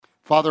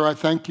Father, I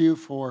thank you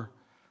for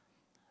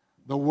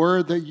the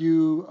word that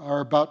you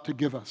are about to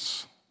give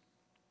us.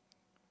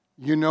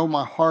 You know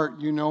my heart,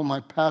 you know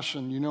my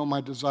passion, you know my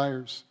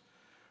desires.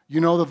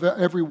 You know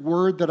every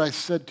word that I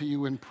said to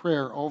you in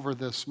prayer over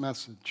this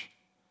message.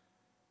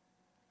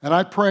 And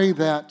I pray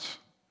that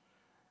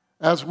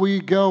as we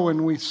go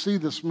and we see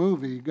this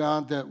movie,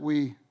 God, that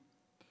we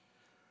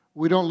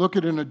don't look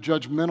at it in a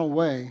judgmental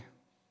way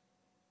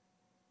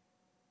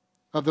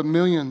of the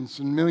millions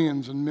and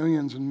millions and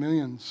millions and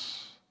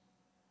millions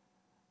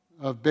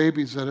of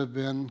babies that have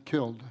been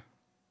killed.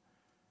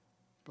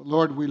 But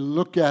Lord, we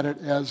look at it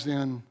as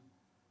in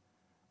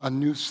a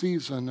new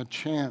season, a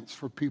chance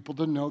for people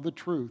to know the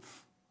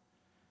truth,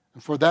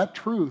 and for that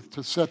truth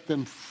to set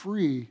them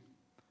free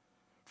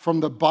from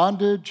the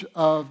bondage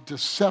of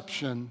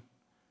deception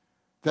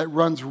that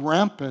runs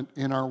rampant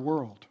in our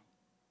world.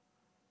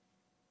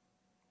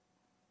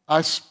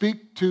 I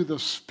speak to the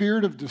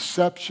spirit of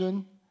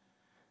deception,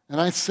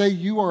 and I say,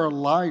 you are a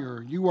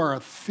liar, you are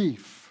a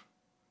thief,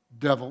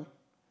 devil,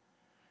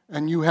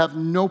 and you have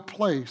no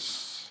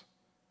place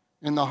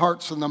in the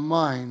hearts and the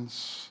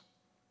minds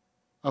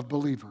of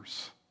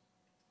believers.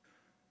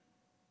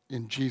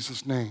 In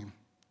Jesus' name,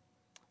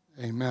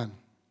 amen.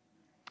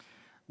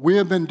 We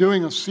have been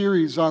doing a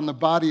series on the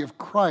body of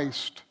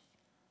Christ,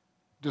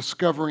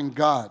 Discovering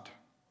God.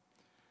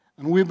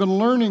 And we've been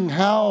learning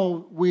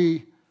how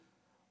we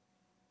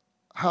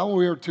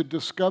are to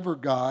discover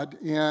God,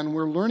 and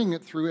we're learning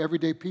it through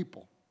everyday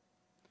people.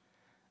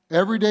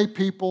 Everyday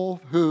people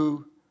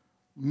who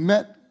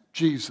met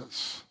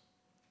Jesus.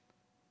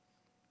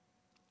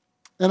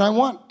 And I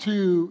want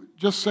to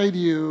just say to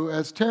you,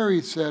 as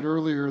Terry said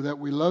earlier, that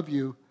we love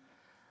you.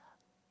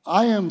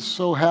 I am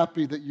so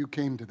happy that you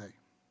came today.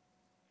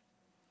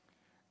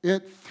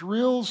 It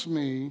thrills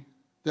me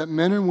that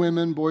men and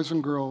women, boys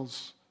and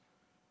girls,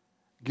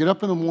 get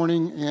up in the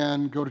morning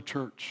and go to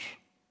church.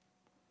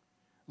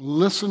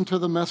 Listen to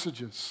the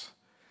messages.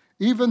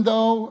 Even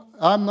though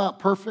I'm not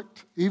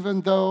perfect, even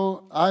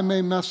though I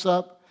may mess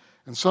up,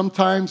 and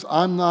sometimes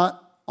I'm not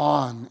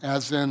on,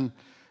 as in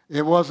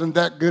it wasn't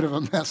that good of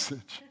a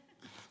message.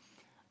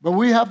 But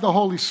we have the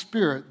Holy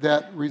Spirit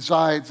that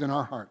resides in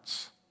our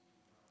hearts.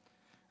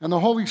 And the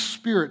Holy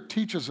Spirit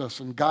teaches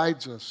us and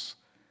guides us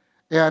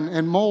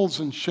and molds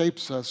and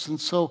shapes us. And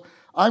so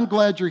I'm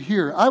glad you're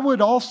here. I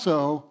would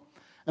also,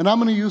 and I'm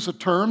going to use a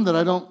term that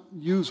I don't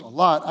use a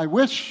lot, I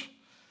wish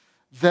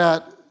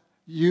that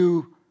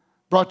you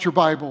brought your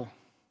Bible.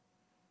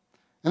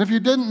 And if you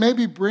didn't,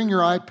 maybe bring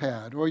your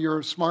iPad or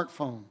your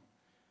smartphone,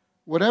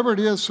 whatever it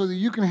is, so that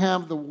you can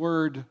have the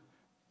Word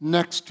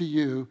next to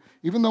you,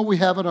 even though we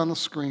have it on the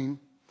screen.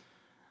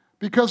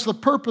 Because the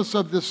purpose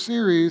of this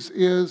series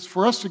is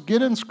for us to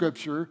get in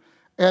Scripture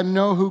and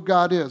know who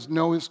God is,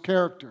 know His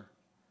character.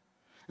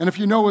 And if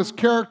you know His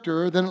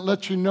character, then it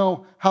lets you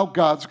know how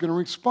God's going to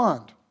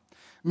respond.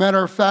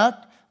 Matter of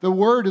fact, the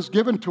Word is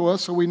given to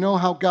us so we know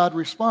how God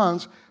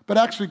responds, but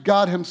actually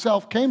God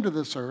Himself came to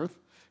this earth.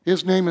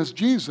 His name is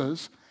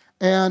Jesus,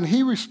 and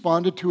He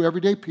responded to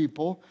everyday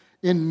people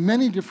in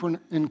many different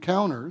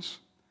encounters.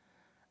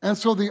 And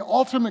so the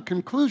ultimate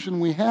conclusion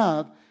we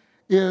have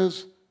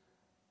is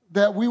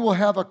that we will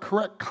have a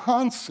correct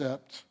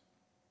concept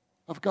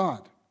of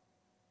God.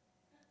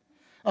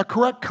 A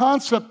correct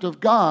concept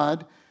of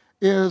God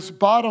is,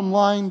 bottom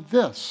line,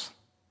 this,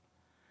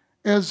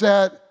 is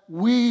that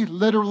we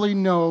literally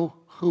know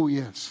who He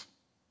is.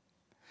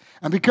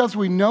 And because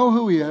we know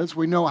who He is,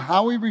 we know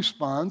how He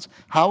responds,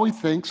 how He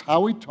thinks,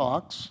 how He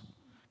talks,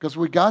 because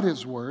we got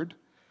His Word,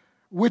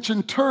 which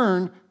in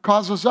turn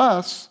causes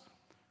us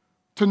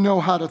to know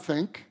how to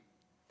think,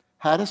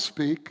 how to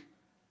speak,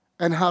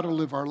 and how to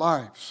live our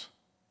lives.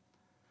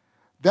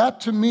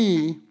 That, to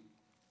me,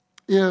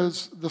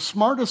 is the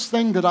smartest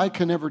thing that I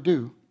can ever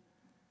do,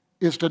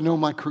 is to know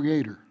my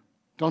Creator.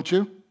 Don't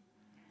you?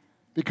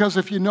 Because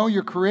if you know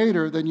your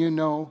Creator, then you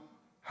know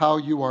how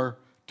you are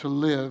to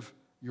live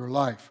your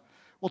life.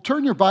 Well,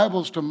 turn your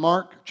Bibles to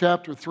Mark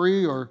chapter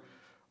 3 or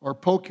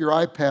poke your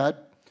iPad,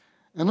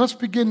 and let's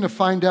begin to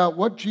find out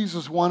what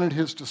Jesus wanted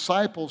His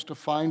disciples to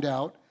find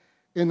out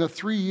in the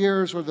 3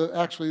 years, or the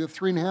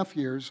 3.5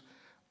 years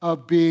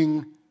of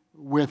being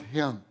with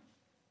Him.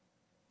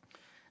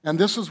 And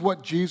this is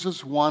what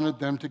Jesus wanted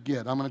them to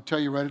get. I'm going to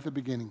tell you right at the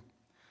beginning.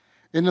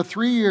 In the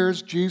 3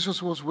 years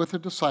Jesus was with the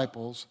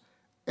disciples,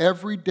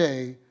 every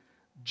day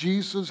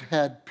Jesus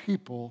had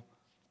people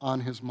on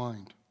His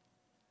mind.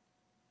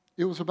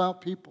 It was about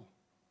people.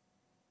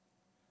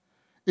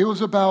 It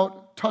was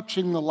about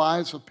touching the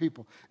lives of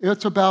people.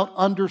 It's about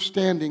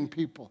understanding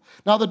people.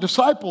 Now, the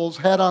disciples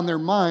had on their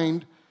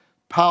mind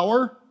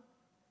power,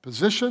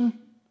 position,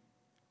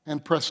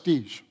 and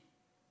prestige.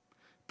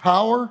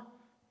 Power,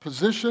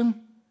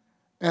 position,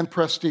 and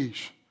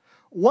prestige.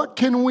 What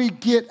can we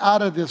get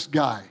out of this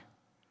guy?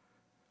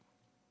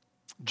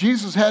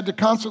 Jesus had to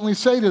constantly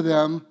say to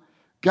them,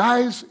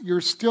 guys,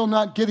 you're still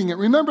not getting it.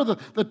 Remember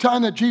the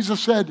time that Jesus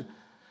said,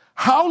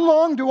 how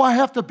long do I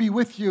have to be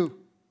with you?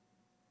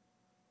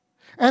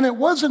 And it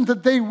wasn't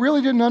that they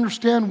really didn't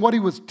understand what He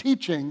was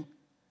teaching.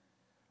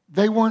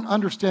 they weren't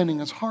understanding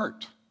his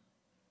heart.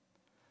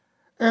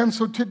 And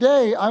so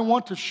today I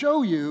want to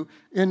show you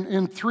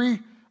in three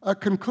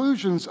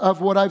conclusions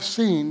of what I've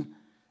seen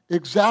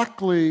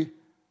exactly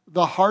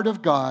the heart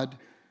of God,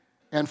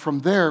 and from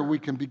there we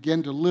can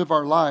begin to live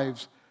our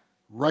lives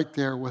right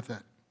there with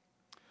it.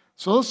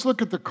 So let's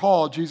look at the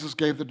call Jesus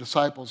gave the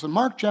disciples. In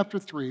Mark chapter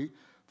 3,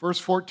 verse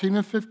 14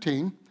 and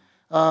 15,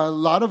 a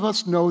lot of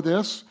us know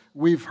this.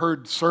 We've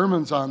heard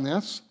sermons on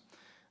this.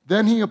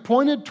 Then he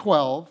appointed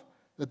 12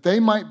 that they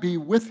might be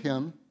with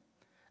him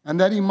and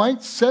that he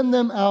might send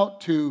them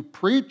out to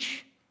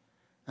preach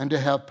and to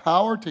have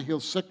power to heal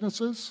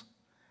sicknesses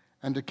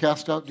and to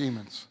cast out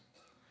demons.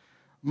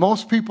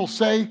 Most people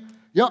say,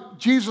 yep,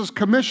 Jesus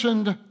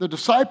commissioned the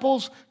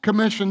disciples,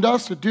 commissioned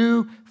us to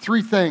do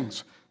three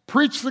things: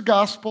 preach the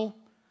gospel,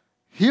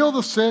 heal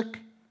the sick,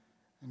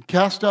 and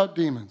cast out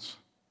demons.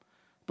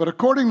 But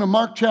according to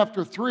Mark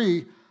chapter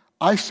 3,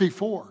 I see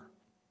 4,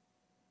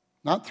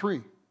 not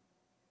 3.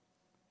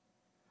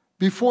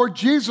 Before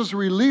Jesus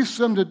released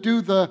them to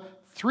do the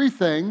 3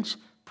 things,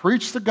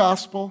 preach the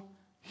gospel,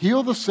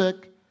 heal the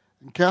sick,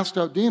 and cast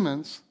out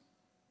demons,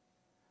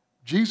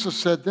 Jesus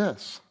said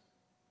this: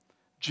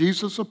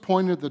 Jesus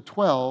appointed the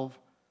 12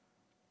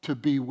 to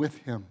be with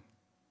him.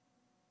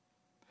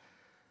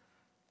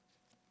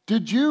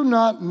 Did you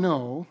not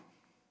know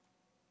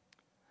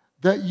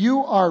that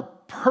you are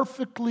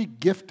perfectly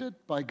gifted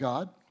by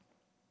God?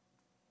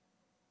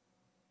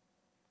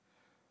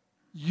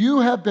 You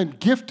have been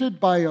gifted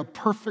by a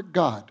perfect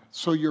God,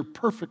 so you're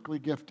perfectly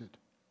gifted.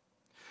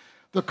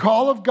 The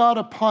call of God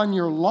upon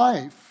your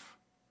life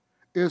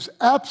is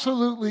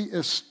absolutely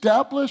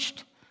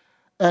established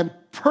and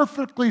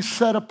perfectly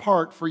set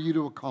apart for you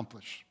to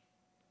accomplish.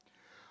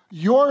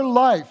 Your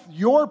life,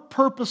 your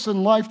purpose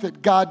in life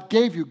that God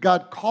gave you,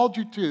 God called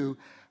you to,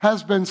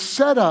 has been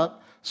set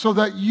up so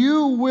that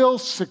you will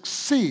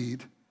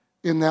succeed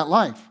in that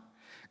life.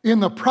 In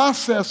the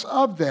process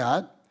of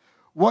that,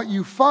 what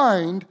you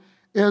find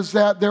is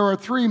that there are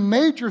 3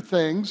 major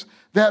things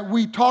that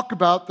we talk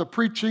about: the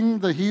preaching,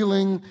 the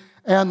healing,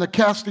 and the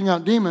casting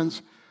out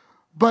demons.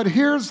 But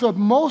here's the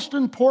most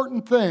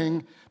important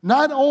thing: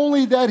 not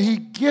only that he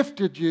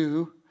gifted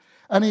you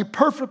and he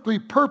perfectly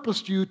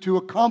purposed you to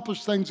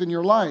accomplish things in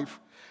your life,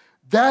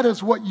 that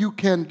is what you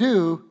can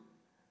do.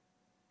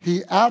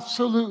 He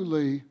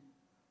absolutely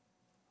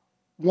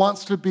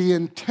wants to be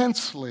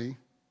intensely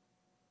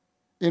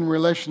in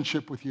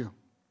relationship with you.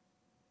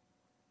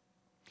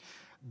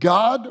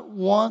 God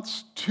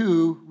wants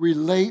to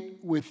relate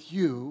with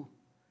you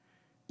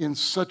in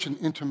such an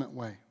intimate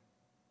way.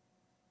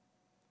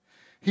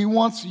 He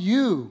wants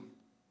you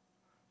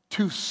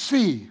to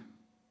see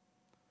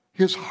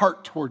his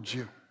heart towards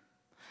you.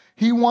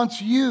 He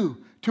wants you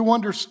to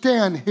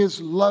understand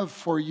his love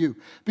for you.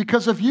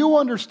 Because if you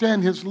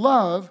understand his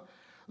love,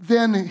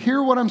 then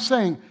hear what I'm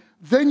saying,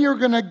 then you're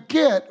going to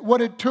get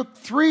what it took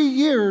 3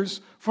 years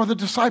for the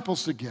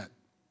disciples to get.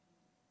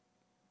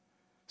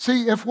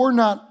 See, if we're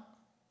not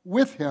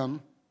with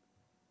him,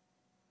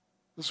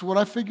 this is what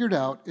I figured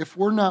out: if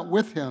we're not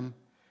with him,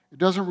 it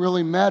doesn't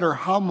really matter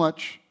how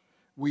much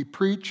we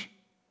preach,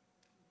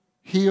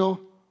 heal,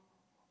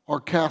 or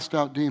cast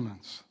out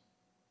demons.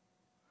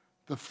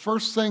 The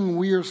first thing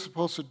we are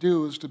supposed to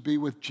do is to be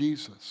with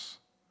Jesus.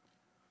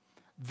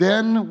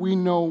 Then we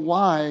know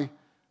why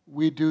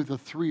we do the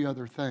 3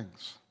 other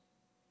things.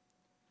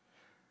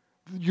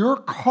 Your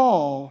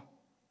call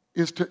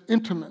is to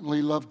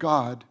intimately love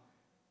God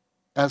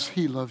as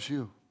he loves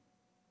you.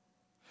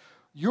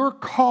 Your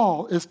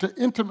call is to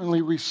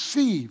intimately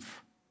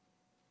receive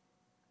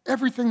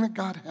everything that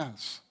God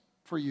has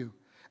for you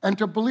and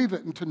to believe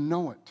it and to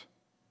know it.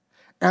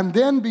 And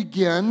then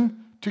begin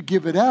to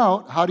give it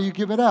out. How do you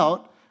give it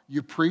out?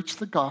 You preach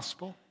the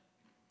gospel,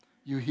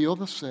 you heal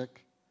the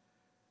sick,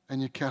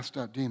 and you cast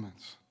out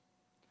demons.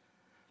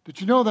 Did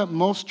you know that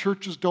most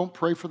churches don't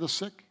pray for the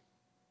sick?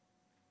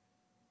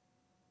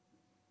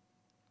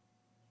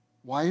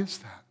 Why is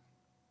that?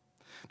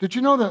 Did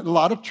you know that a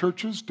lot of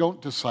churches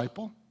don't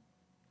disciple,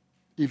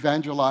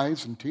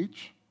 evangelize, and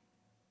teach?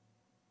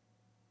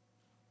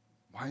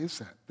 Why is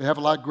that? They have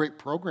a lot of great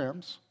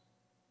programs.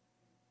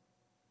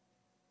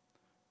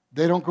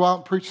 They don't go out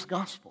and preach the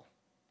gospel.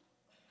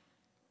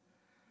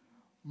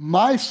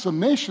 My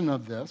summation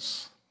of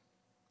this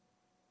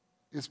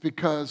is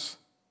because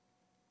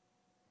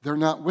they're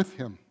not with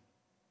him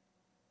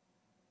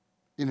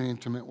in an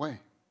intimate way.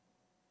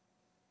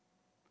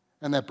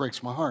 And that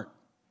breaks my heart.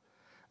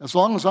 As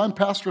long as I'm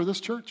pastor of this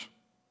church,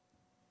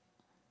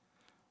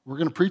 we're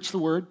going to preach the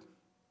word.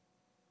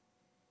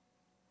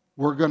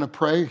 We're going to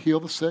pray, heal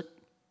the sick.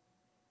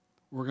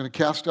 We're going to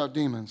cast out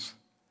demons.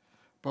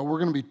 But we're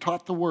going to be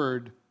taught the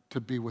word to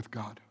be with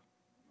God.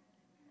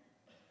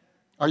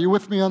 Are you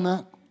with me on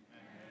that?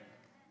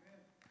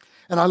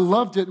 And I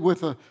loved it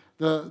with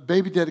the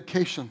baby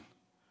dedication.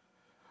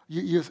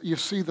 You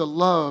see the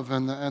love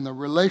and the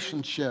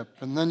relationship,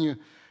 and then you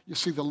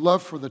see the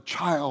love for the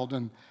child,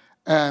 and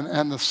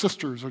the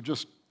sisters are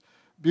just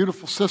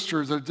beautiful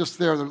sisters. They're just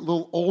there. They're a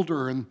little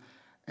older, and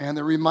And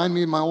they remind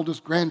me of my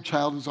oldest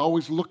grandchild who's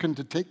always looking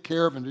to take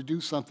care of and to do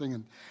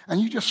something.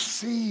 And you just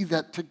see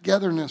that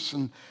togetherness,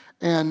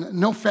 and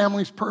no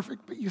family's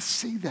perfect, but you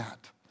see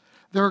that.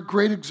 They're a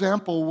great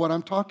example of what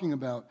I'm talking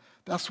about.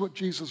 That's what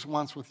Jesus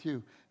wants with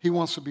you. He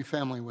wants to be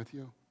family with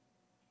you.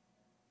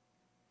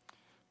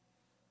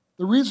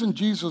 The reason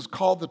Jesus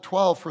called the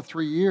 12 for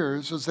 3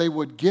 years is they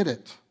would get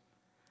it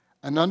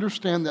and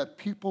understand that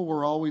people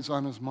were always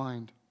on his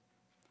mind.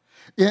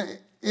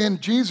 In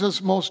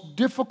Jesus' most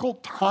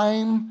difficult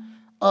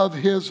time of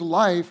his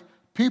life,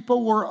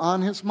 people were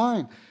on his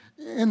mind.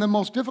 In the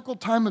most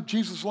difficult time of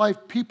Jesus' life,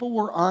 people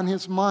were on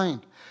his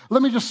mind.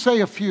 Let me just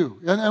say a few,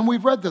 and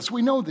we've read this,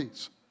 we know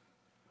these.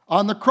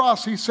 On the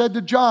cross, he said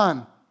to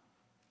John,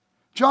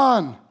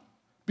 John,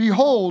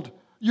 behold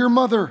your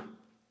mother.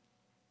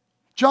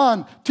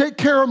 John, take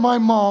care of my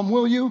mom,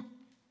 will you?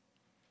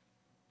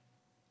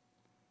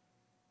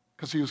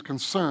 Because he was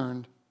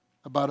concerned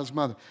about his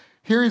mother.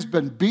 Here he's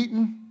been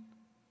beaten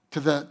to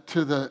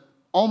the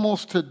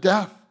almost to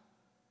death.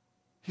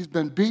 He's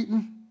been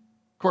beaten.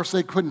 Of course,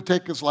 they couldn't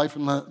take his life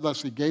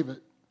unless he gave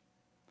it.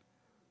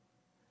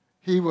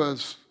 He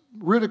was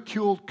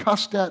ridiculed,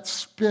 cussed at,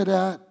 spit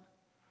at,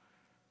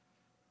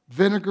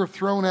 vinegar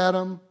thrown at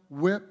him,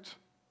 whipped.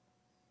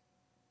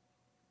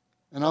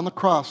 And on the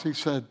cross, he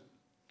said,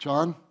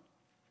 John,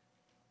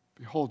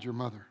 behold your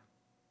mother.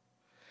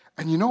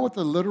 And you know what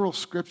the literal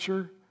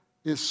scripture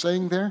is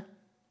saying there?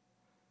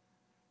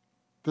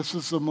 This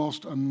is the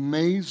most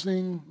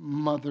amazing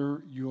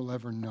mother you'll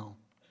ever know.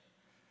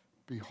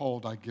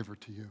 Behold, I give her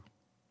to you.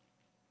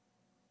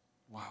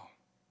 Wow.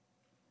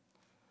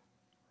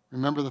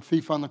 Remember the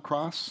thief on the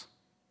cross?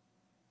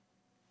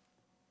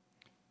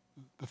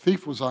 The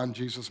thief was on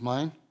Jesus'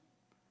 mind.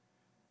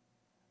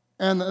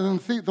 And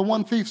the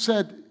one thief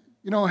said,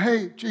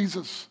 hey,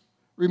 Jesus,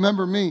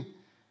 remember me.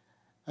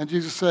 And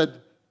Jesus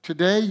said,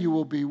 today you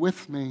will be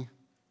with me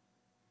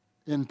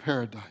in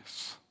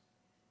paradise.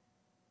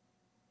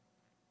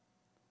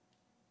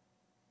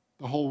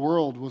 The whole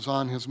world was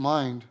on his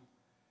mind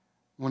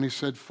when he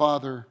said,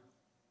 Father,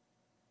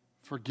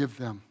 forgive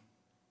them.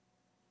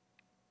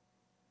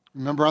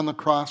 Remember on the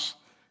cross,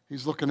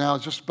 he's looking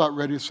out, just about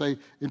ready to say,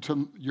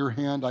 into your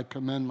hand I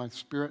commend my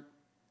spirit.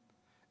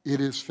 It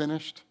is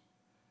finished.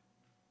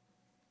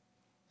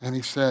 And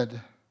he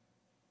said,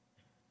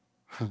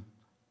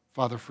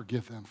 Father,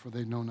 forgive them, for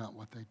they know not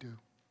what they do.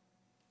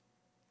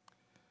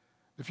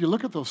 If you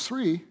look at those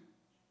three,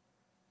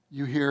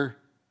 you hear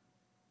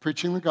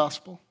preaching the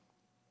gospel,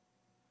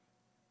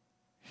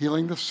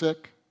 healing the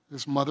sick.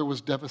 His mother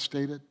was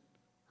devastated.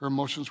 Her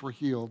emotions were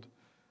healed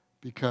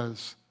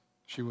because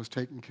she was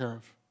taken care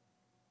of.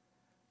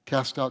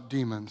 Cast out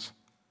demons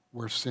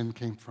where sin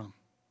came from.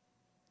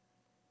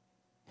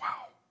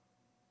 Wow.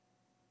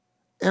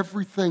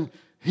 Everything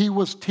he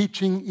was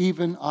teaching,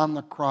 even on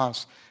the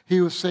cross,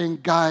 he was saying,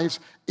 guys,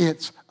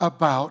 it's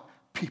about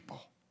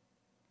people.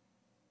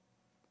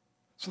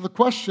 So the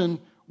question,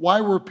 why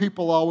were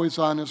people always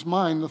on his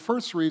mind? The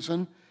first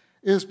reason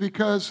is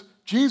because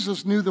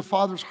Jesus knew the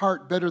Father's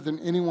heart better than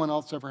anyone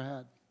else ever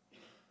had.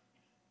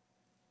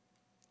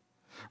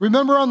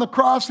 Remember on the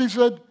cross, he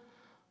said,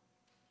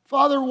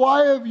 Father,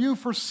 why have you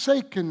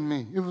forsaken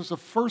me? It was the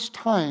first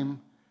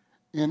time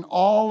in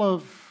all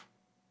of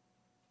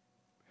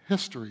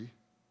history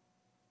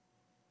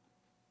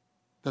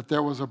that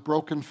there was a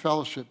broken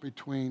fellowship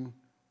between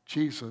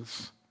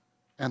Jesus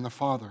and the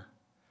Father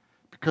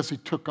because he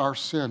took our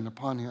sin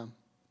upon him.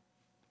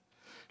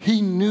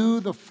 He knew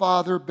the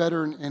Father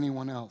better than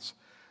anyone else.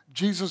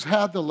 Jesus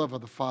had the love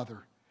of the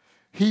Father.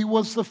 He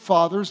was the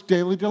Father's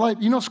daily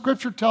delight. You know,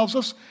 Scripture tells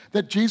us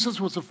that Jesus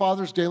was the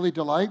Father's daily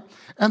delight,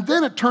 and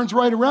then it turns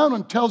right around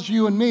and tells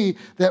you and me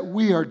that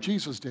we are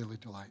Jesus' daily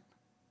delight.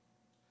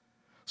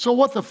 So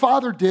what the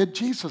Father did,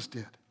 Jesus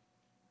did.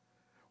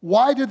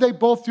 Why did they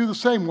both do the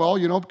same? Well,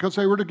 because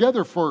they were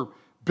together for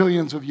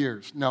billions of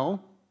years.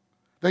 No.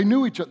 They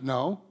knew each other.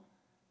 No.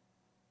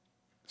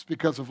 It's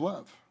because of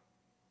love.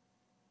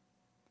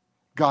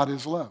 God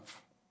is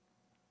love.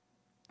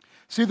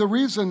 See, the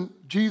reason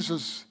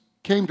Jesus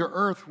came to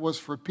earth was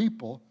for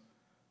people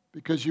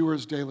because you were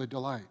his daily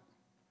delight.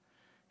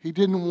 He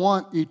didn't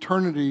want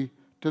eternity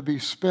to be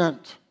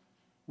spent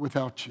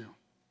without you.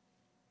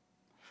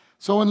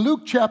 So in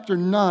Luke chapter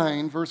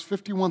 9, verse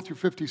 51 through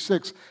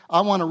 56,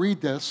 I want to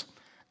read this,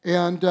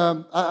 and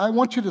I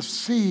want you to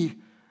see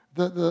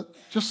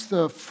just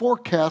the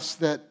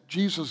forecast that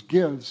Jesus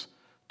gives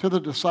to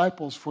the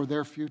disciples for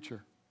their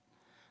future.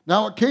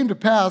 Now it came to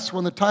pass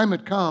when the time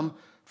had come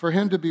for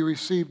him to be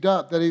received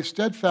up, that he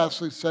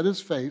steadfastly set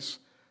his face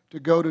to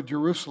go to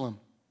Jerusalem,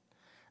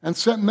 and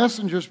sent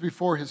messengers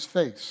before his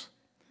face.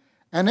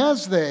 And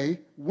as they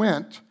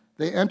went,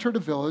 they entered a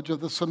village of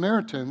the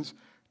Samaritans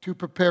to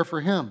prepare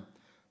for him.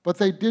 But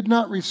they did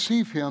not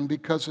receive him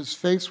because his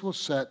face was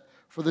set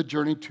for the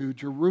journey to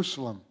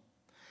Jerusalem.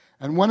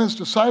 And when his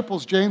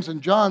disciples, James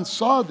and John,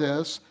 saw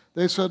this,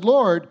 they said,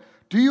 Lord,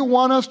 do you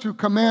want us to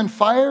command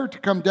fire to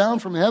come down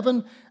from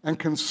heaven and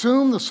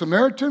consume the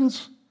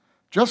Samaritans,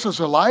 just as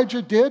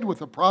Elijah did with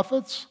the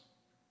prophets?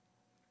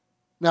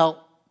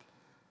 Now,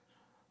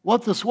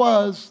 what this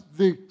was,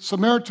 the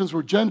Samaritans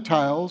were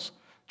Gentiles,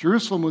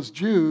 Jerusalem was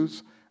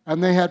Jews,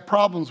 and they had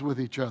problems with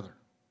each other.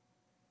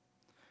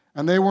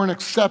 And they weren't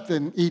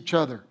accepting each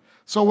other.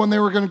 So when they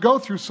were going to go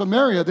through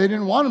Samaria, they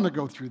didn't want him to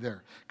go through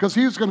there because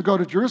he was going to go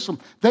to Jerusalem.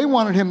 They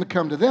wanted him to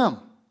come to them.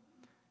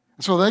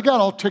 So they got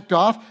all ticked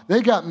off.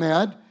 They got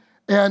mad.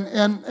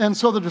 And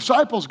so the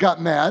disciples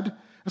got mad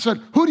and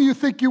said, who do you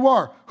think you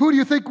are? Who do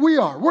you think we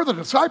are? We're the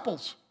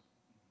disciples.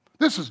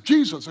 This is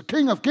Jesus, the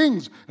King of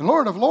kings and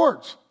Lord of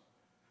lords.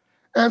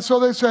 And so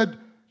they said,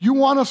 you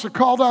want us to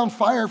call down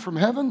fire from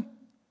heaven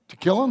to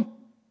kill him?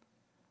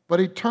 But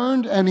he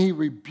turned and he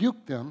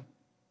rebuked them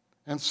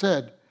and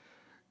said,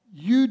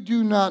 you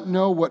do not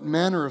know what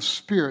manner of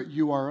spirit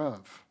you are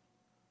of.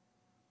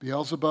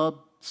 Beelzebub,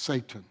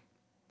 Satan.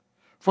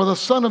 For the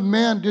Son of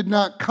Man did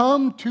not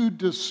come to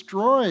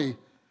destroy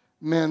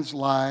men's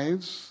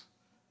lives,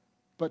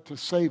 but to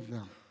save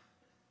them.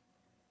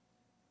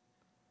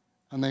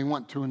 And they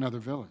went to another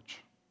village.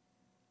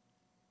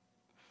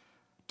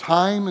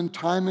 Time and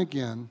time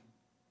again,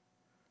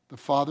 the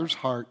Father's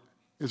heart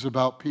is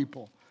about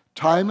people.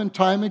 Time and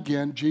time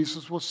again,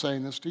 Jesus was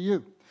saying this to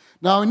you.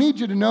 Now, I need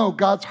you to know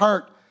God's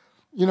heart.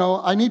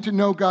 I need to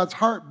know God's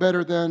heart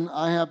better than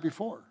I have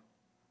before.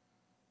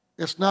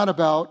 It's not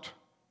about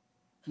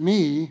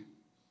me,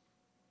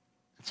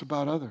 it's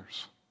about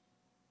others.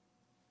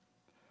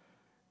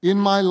 In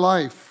my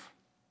life,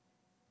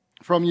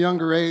 from a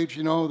younger age,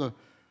 the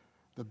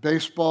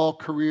baseball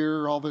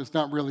career, although it's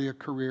not really a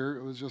career,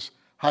 it was just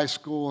high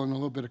school and a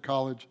little bit of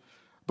college.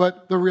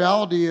 But the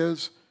reality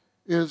is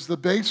the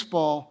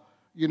baseball,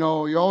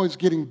 you're always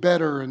getting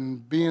better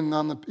and being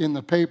in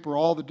the paper,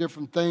 all the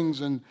different things.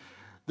 And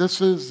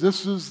this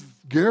is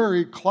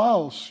Gary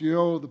Klaus,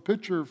 the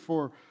pitcher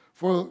for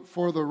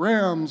the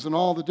Rams and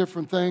all the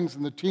different things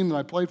and the team that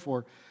I played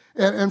for.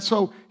 And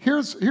so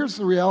here's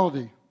the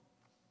reality.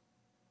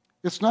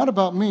 It's not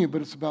about me,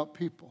 but it's about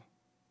people.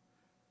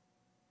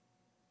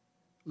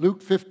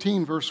 Luke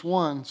 15, verse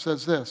 1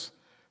 says this,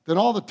 then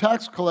all the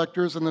tax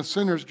collectors and the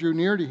sinners drew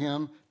near to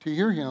him to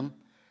hear him,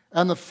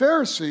 and the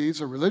Pharisees,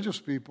 the religious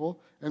people,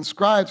 and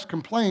scribes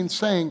complained,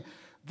 saying,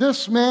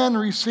 this man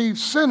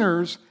receives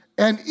sinners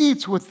and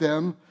eats with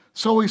them.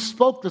 So he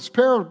spoke this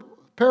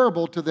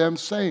parable to them,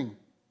 saying,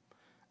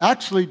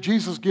 actually,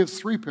 Jesus gives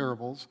 3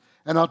 parables,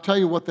 and I'll tell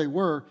you what they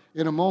were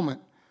in a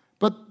moment.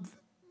 But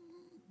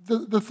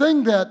the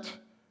thing that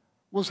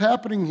was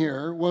happening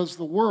here was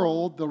the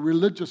world, the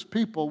religious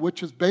people,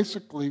 which is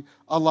basically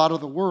a lot of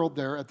the world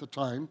there at the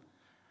time.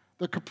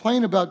 The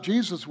complaint about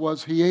Jesus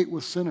was he ate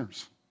with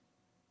sinners.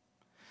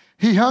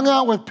 He hung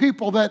out with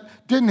people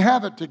that didn't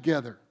have it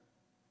together.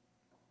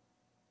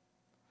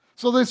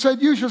 So they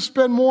said, you should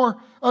spend more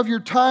of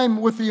your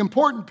time with the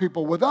important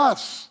people, with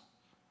us.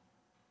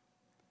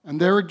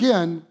 And there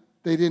again,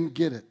 they didn't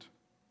get it.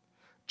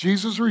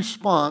 Jesus'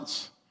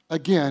 response,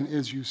 again,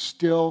 is you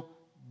still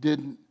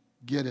didn't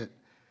get it.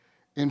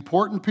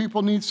 Important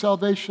people need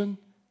salvation,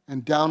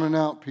 and down and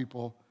out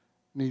people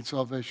need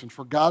salvation.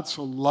 For God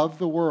so loved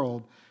the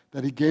world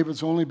that he gave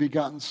his only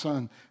begotten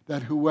Son,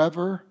 that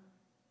whoever,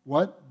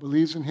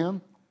 believes in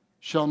him,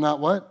 shall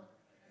not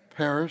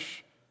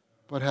perish,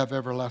 but have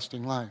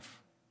everlasting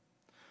life.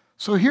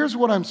 So here's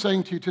what I'm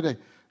saying to you today.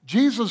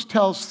 Jesus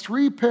tells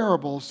 3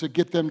 parables to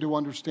get them to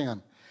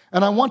understand.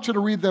 And I want you to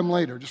read them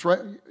later. Just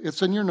write,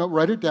 it's in your note,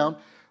 write it down.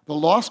 The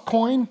lost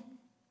coin,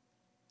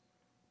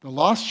 the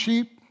lost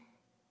sheep,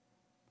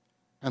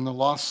 and the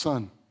lost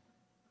son.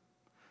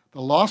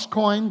 The lost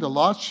coin, the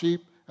lost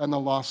sheep, and the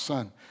lost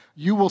son.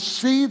 You will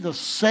see the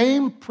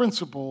same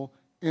principle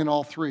in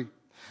all 3.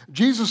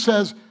 Jesus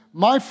says,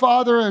 my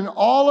Father in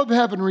all of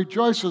heaven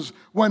rejoices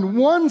when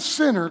one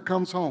sinner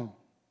comes home.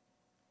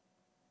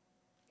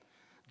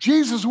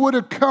 Jesus would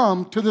have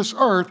come to this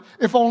earth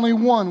if only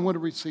one would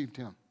have received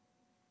him.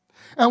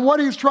 And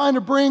what he's trying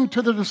to bring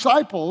to the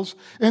disciples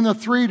in the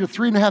 3 to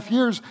 3.5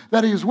 years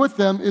that he's with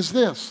them is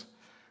this.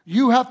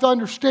 You have to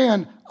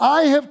understand,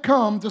 I have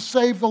come to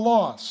save the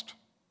lost.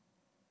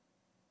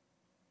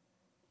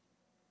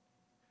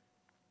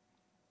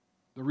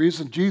 The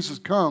reason Jesus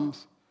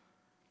comes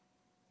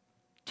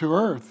to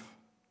earth,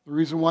 the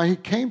reason why he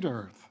came to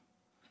earth,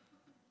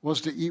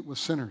 was to eat with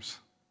sinners.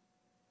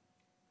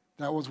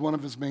 That was one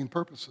of his main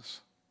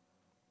purposes.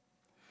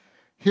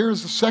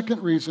 Here's the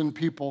second reason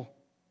people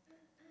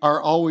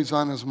are always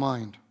on his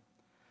mind.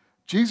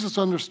 Jesus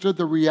understood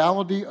the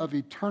reality of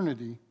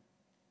eternity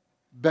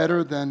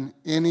better than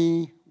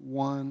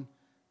anyone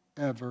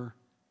ever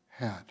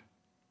had.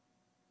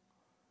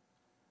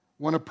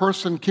 When a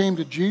person came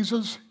to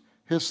Jesus,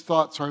 his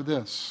thoughts are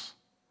this.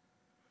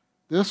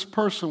 This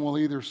person will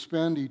either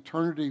spend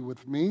eternity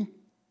with me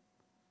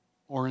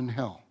or in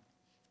hell.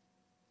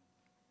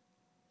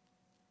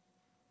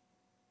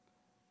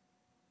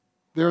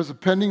 There's a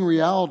pending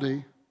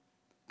reality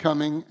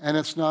coming, and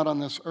it's not on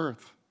this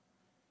earth.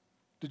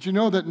 Did you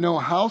know that no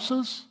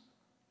houses,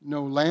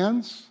 no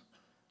lands,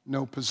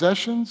 no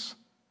possessions,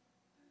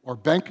 or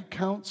bank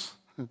accounts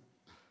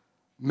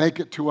make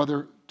it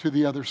to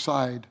the other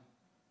side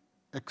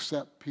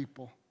except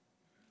people?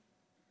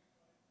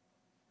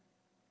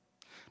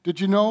 Did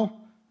you know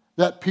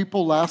that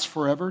people last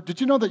forever?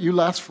 Did you know that you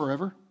last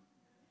forever?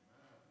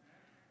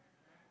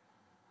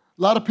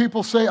 A lot of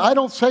people say, I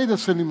don't say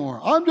this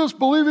anymore. I'm just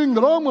believing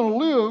that I'm going to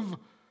live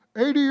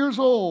 80 years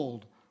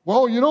old.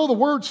 Well, you know, the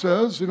Word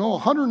says,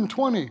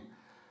 120.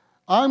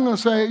 I'm going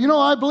to say,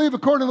 I believe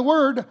according to the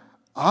Word,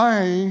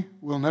 I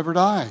will never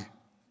die.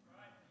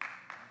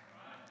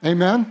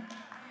 Amen?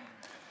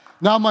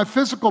 Now, my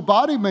physical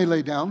body may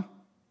lay down,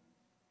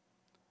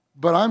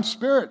 but I'm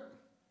spirit.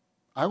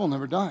 I will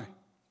never die.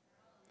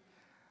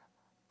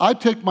 I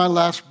take my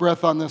last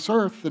breath on this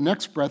earth. The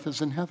next breath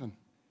is in heaven.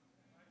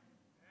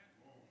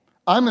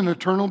 I'm an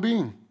eternal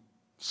being.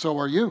 So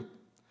are you.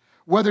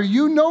 Whether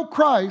you know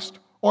Christ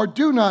or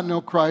do not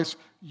know Christ,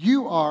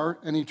 you are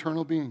an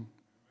eternal being.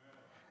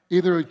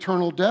 Either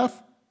eternal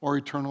death or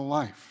eternal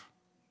life.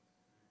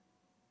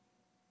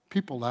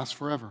 People last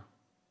forever.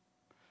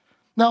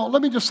 Now,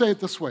 let me just say it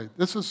this way.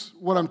 This is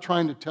what I'm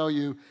trying to tell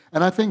you,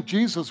 and I think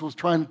Jesus was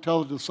trying to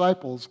tell the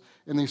disciples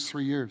in these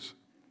 3 years.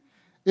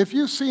 If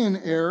you see an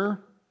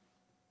error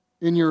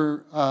in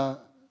your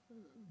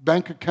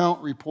bank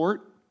account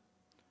report,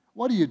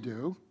 what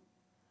do?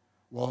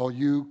 Well,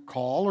 you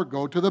call or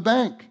go to the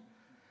bank.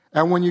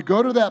 And when you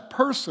go to that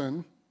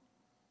person,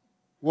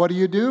 what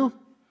do?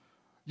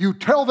 You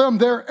tell them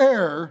their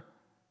error,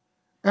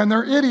 and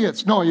they're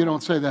idiots. No, you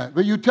don't say that,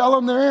 but you tell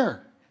them their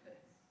error,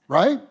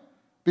 right?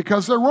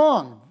 Because they're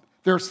wrong.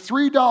 There's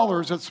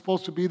 $3 that's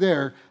supposed to be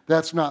there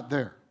that's not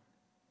there.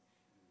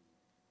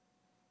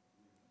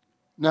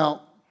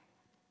 Now,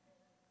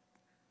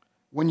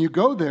 when you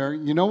go there,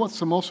 you know what's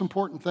the most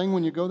important thing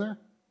when you go there?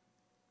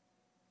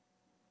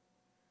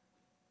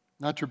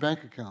 Not your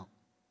bank account.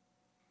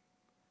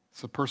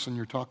 It's the person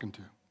you're talking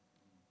to.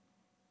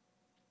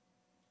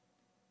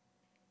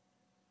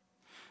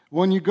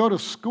 When you go to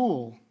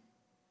school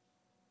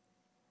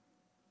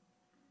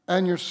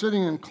and you're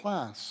sitting in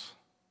class,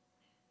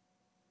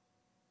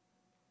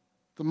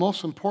 the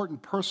most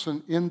important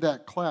person in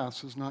that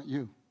class is not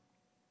you.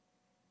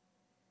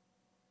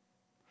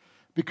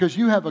 Because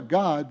you have a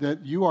God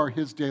that you are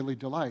His daily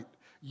delight.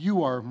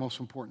 You are most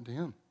important to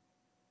Him.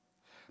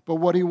 But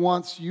what He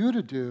wants you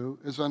to do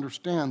is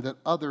understand that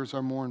others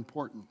are more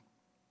important.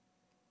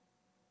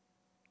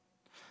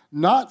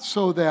 Not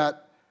so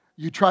that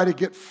you try to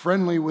get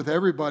friendly with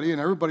everybody and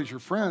everybody's your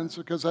friends,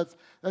 because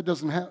that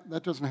doesn't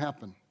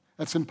happen.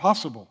 That's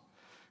impossible.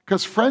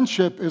 Because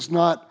friendship is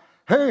not,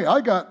 hey,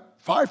 I got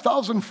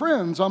 5,000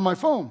 friends on my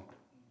phone.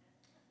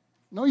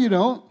 No, you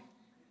don't.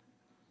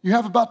 You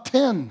have about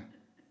 10.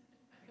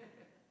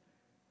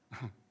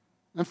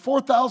 And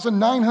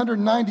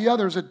 4,990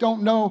 others that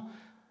don't know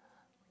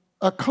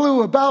a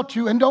clue about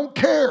you and don't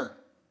care.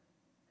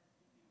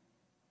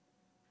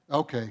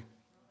 Okay,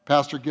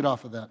 Pastor, get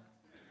off of that.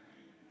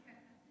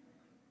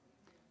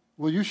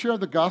 Will you share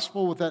the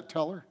gospel with that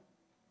teller?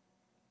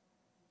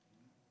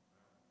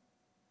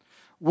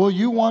 Will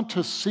you want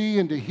to see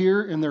and to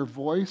hear in their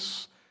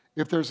voice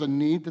if there's a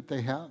need that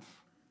they have?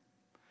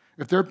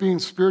 If they're being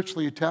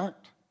spiritually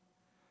attacked?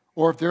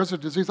 Or if there's a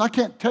disease? I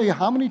can't tell you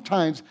how many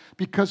times,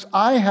 because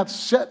I have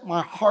set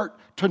my heart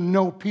to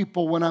know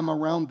people when I'm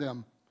around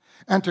them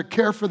and to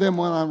care for them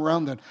when I'm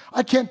around them.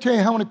 I can't tell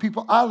you how many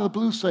people out of the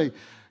blue say,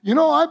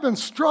 I've been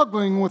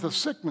struggling with a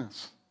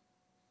sickness.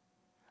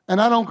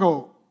 And I don't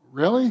go,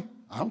 really?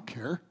 I don't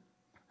care.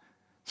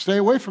 Stay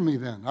away from me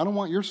then. I don't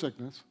want your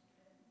sickness.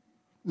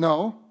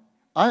 No.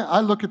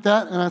 I look at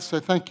that and I say,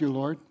 thank you,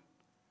 Lord.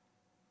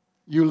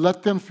 You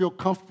let them feel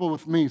comfortable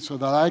with me so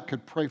that I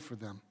could pray for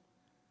them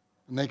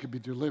and they could be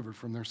delivered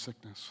from their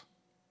sickness.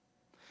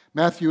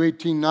 Matthew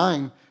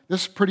 18:9,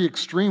 this is pretty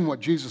extreme what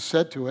Jesus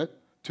said to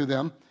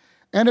them.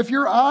 And if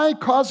your eye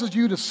causes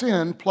you to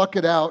sin, pluck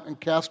it out and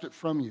cast it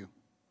from you.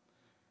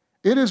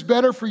 It is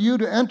better for you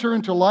to enter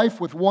into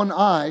life with one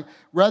eye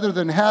rather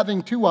than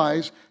having two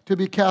eyes to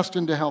be cast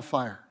into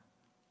hellfire.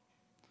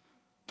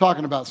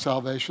 Talking about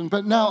salvation.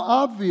 But now,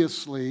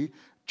 obviously,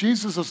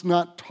 Jesus is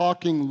not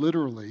talking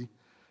literally,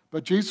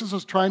 but Jesus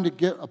is trying to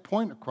get a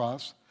point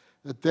across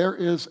that there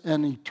is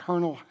an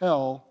eternal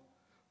hell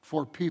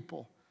for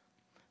people.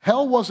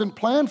 Hell wasn't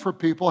planned for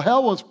people.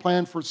 Hell was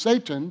planned for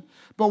Satan.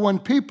 But when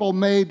people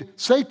made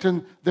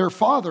Satan their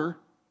father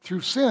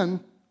through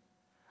sin,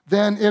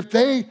 then if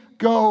they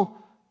go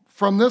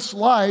from this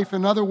life,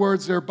 in other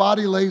words, their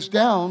body lays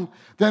down,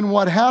 then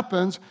what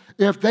happens,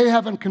 if they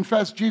haven't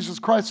confessed Jesus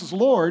Christ as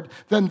Lord,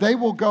 then they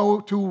will go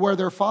to where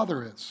their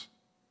father is,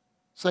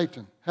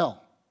 Satan,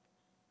 hell.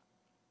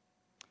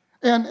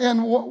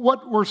 And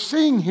what we're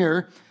seeing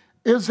here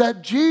is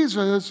that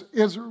Jesus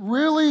is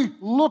really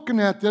looking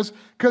at this,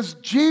 because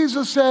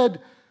Jesus said,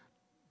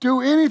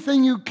 do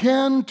anything you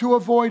can to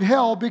avoid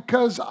hell,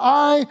 because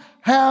I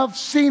have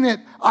seen it.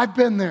 I've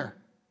been there.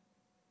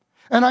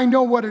 And I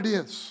know what it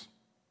is.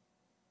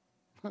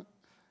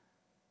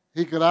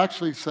 He could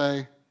actually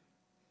say,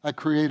 I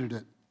created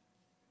it.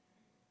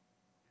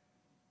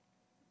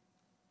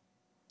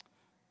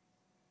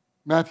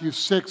 Matthew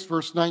 6,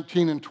 verse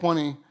 19 and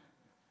 20.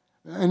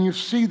 And you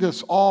see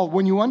this all.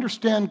 When you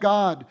understand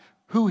God,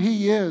 who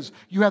He is,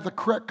 you have the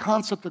correct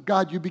concept of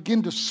God, you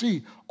begin to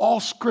see all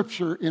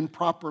Scripture in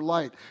proper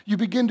light. You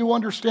begin to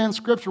understand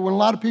Scripture. When a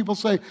lot of people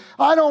say,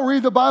 I don't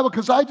read the Bible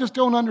because I just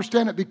don't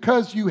understand it,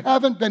 because you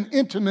haven't been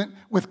intimate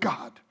with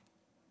God.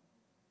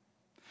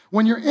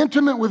 When you're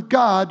intimate with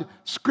God,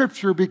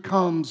 Scripture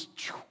becomes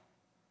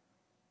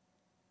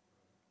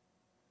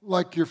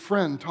like your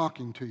friend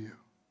talking to you.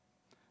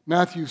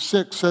 Matthew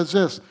 6 says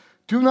this,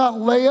 do not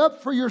lay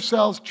up for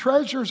yourselves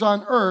treasures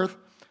on earth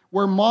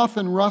where moth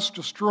and rust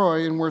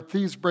destroy and where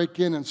thieves break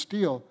in and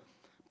steal,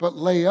 but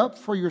lay up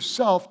for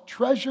yourself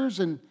treasures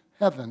in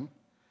heaven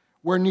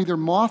where neither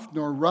moth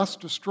nor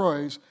rust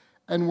destroys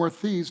and where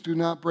thieves do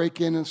not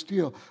break in and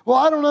steal. Well,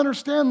 I don't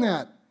understand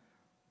that.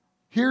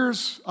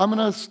 I'm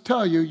going to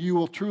tell you, you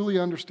will truly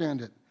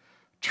understand it.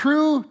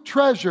 True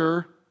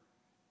treasure,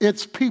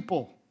 it's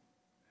people.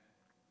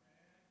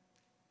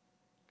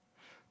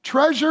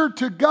 Treasure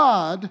to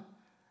God,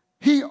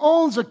 He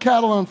owns a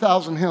cattle on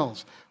 1,000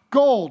 hills.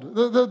 Gold,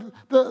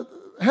 the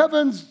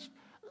heaven's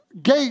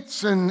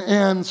gates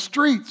and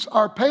streets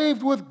are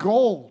paved with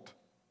gold.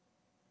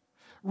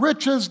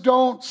 Riches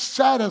don't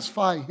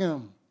satisfy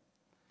Him.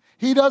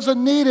 He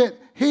doesn't need it.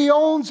 He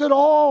owns it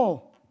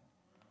all.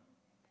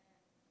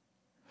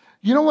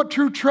 You know what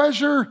true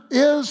treasure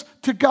is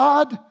to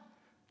God?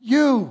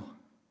 You.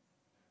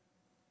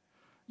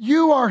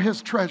 You are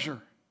His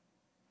treasure.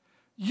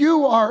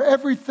 You are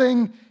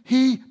everything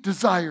He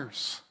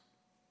desires.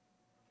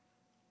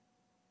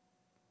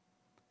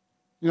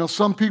 You know,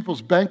 some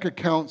people's bank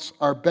accounts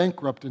are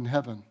bankrupt in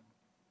heaven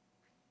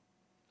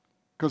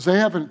because they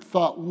haven't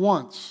thought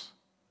once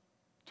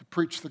to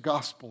preach the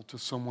gospel to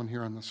someone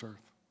here on this earth.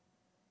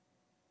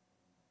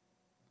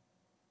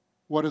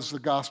 What is the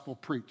gospel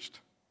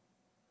preached?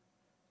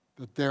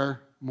 That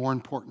they're more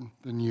important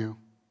than you,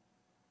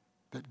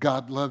 that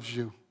God loves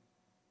you.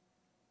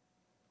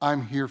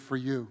 I'm here for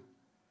you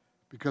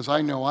because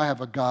I know I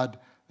have a God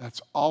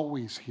that's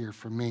always here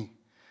for me.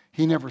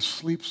 He never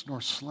sleeps nor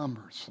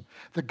slumbers.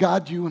 The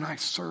God you and I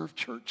serve,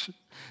 church,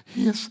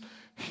 He's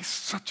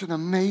such an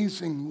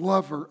amazing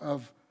lover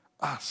of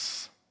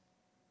us.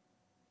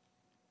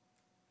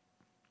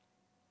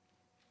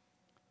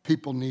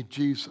 People need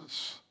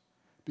Jesus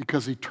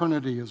because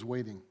eternity is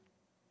waiting.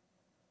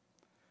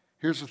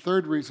 Here's the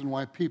third reason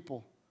why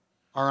people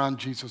are on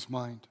Jesus'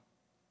 mind.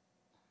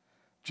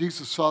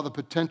 Jesus saw the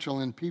potential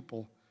in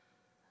people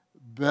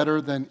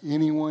better than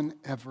anyone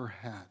ever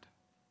had.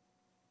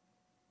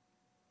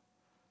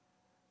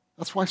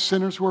 That's why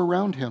sinners were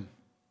around Him.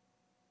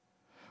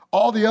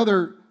 All the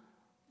other,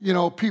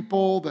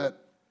 people there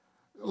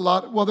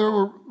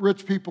were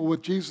rich people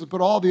with Jesus,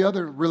 but all the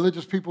other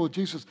religious people with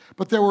Jesus,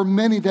 but there were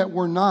many that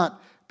were not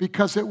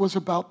because it was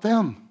about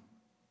them.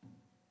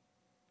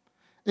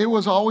 It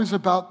was always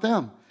about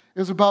them. It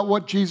was about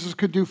what Jesus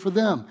could do for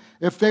them.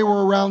 If they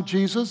were around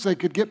Jesus, they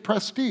could get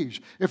prestige.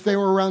 If they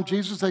were around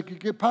Jesus, they could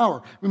get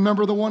power.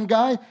 Remember the one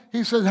guy?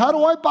 He said, how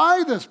do I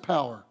buy this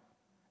power?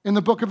 In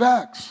the book of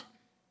Acts.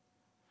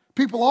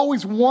 People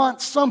always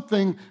want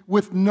something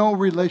with no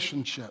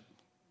relationship.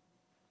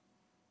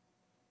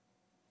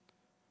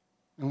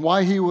 And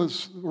why He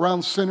was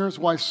around sinners,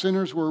 why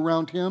sinners were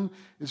around Him,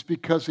 is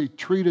because He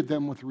treated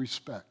them with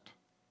respect.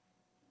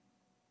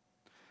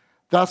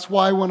 That's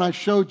why when I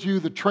showed you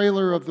the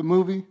trailer of the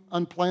movie,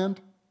 Unplanned,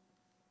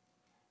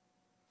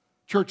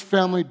 church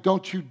family,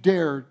 don't you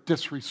dare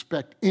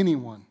disrespect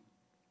anyone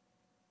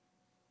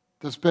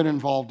that's been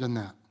involved in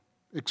that,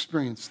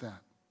 experienced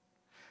that.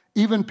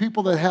 Even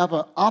people that have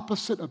an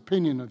opposite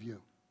opinion of you.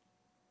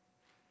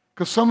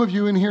 Because some of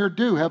you in here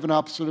do have an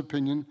opposite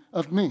opinion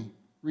of me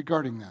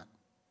regarding that.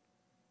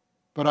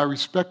 But I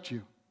respect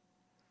you.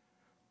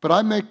 But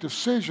I make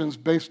decisions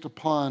based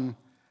upon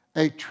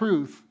a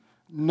truth,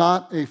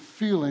 not a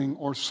feeling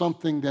or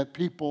something that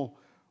people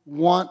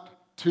want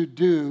to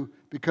do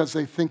because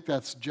they think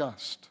that's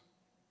just.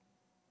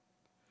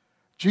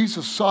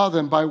 Jesus saw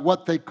them by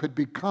what they could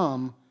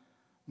become,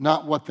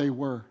 not what they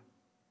were.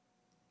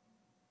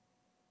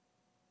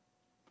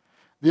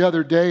 The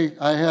other day,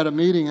 I had a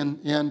meeting,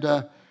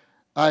 and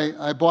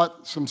I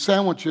bought some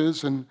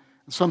sandwiches, and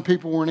some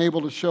people weren't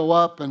able to show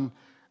up, and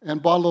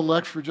bought a little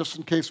extra just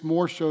in case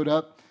more showed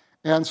up.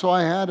 And so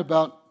I had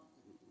about,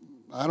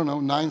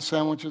 9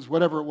 sandwiches,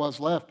 whatever it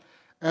was left.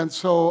 And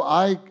so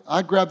I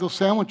grabbed those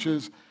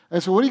sandwiches. I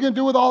said, what are you going to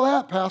do with all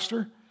that,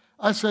 Pastor?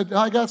 I said,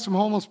 I got some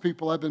homeless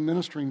people I've been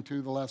ministering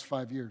to the last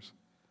 5 years.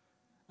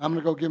 I'm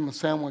going to go give them a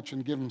sandwich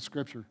and give them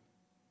Scripture.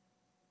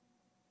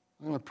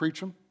 I'm going to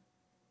preach them.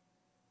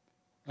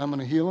 I'm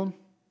going to heal them.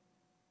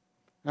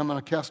 I'm going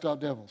to cast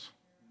out devils.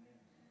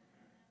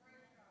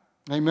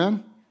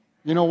 Amen?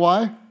 You know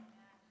why?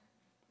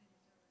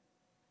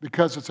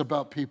 Because it's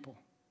about people.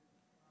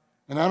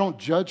 And I don't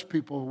judge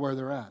people where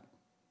they're at.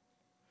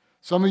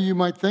 Some of you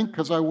might think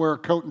because I wear a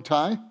coat and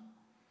tie.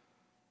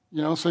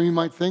 Some of you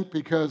might think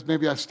because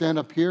maybe I stand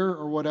up here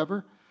or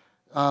whatever.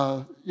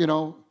 I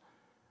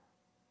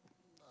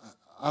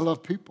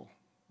love people.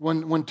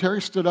 When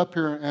Terry stood up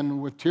here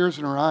and with tears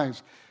in her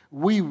eyes,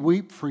 we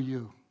weep for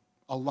you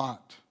a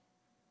lot.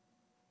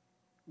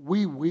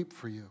 We weep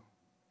for you.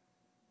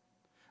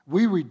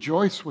 We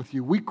rejoice with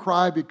you. We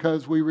cry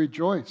because we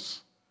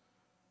rejoice.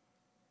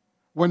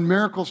 When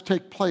miracles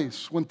take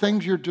place, when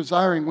things you're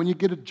desiring, when you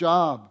get a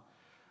job,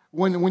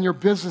 when your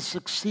business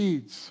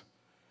succeeds,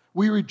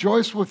 we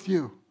rejoice with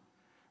you.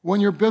 When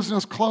your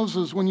business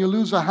closes, when you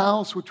lose a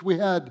house, which we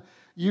had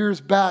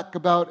years back,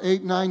 about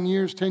 8, 9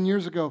 years, 10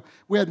 years ago,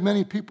 we had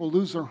many people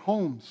lose their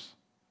homes.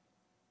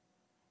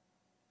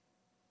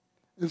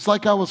 It's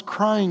like I was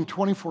crying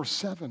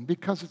 24/7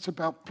 because it's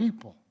about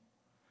people.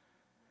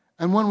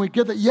 And when we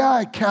get that, yeah,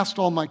 I cast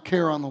all my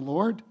care on the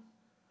Lord,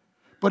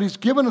 but He's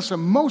given us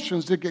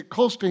emotions to get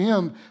close to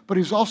Him, but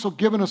He's also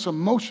given us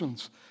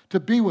emotions to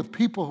be with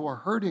people who are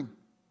hurting.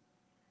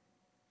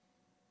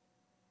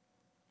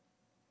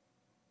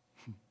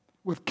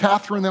 With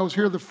Catherine that was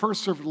here the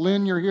first service,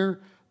 Lynn, you're here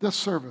this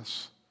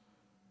service.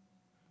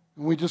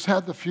 And we just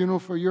had the funeral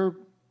for your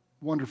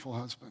wonderful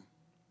husband.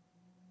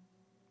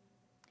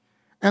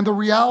 And the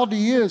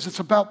reality is, it's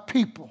about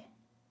people.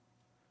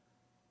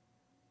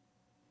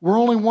 We're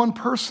only one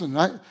person.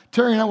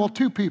 Terry and I, well,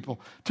 two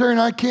people. Terry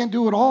and I can't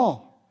do it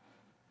all.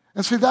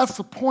 And see, that's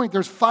the point.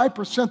 There's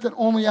 5% that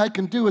only I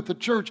can do at the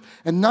church,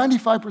 and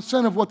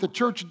 95% of what the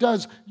church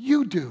does,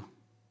 you do.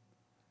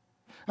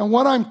 And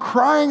what I'm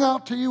crying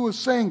out to you is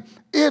saying,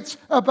 it's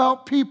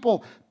about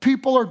people.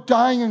 People are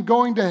dying and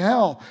going to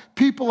hell.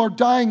 People are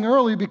dying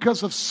early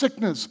because of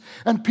sickness.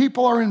 And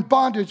people are in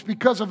bondage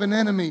because of an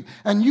enemy.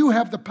 And you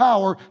have the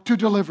power to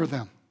deliver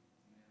them.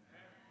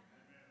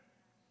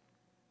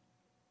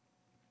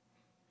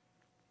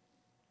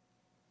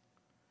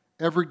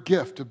 Every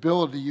gift,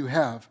 ability you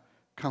have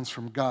comes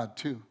from God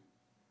too.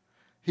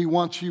 He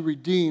wants you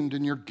redeemed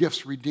and your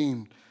gifts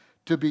redeemed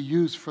to be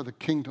used for the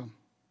kingdom.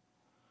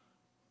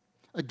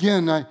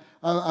 Again,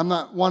 I'm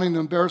not wanting to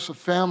embarrass the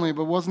family,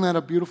 but wasn't that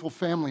a beautiful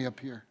family up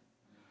here?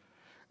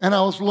 And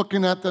I was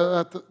looking at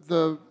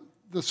the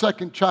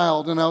second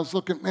child, and I was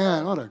looking,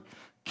 man, what a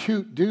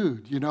cute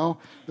dude, you know?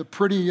 The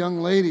pretty young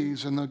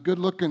ladies and the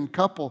good-looking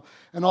couple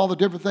and all the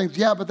different things.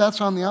 Yeah, but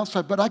that's on the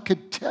outside. But I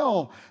could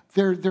tell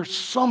there's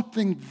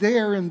something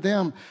there in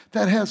them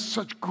that has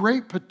such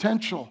great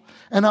potential.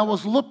 And I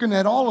was looking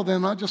at all of them,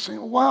 and I was just saying,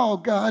 wow,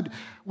 God,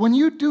 when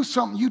you do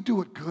something, you do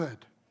it good.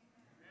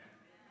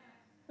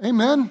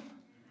 Amen?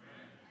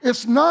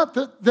 It's not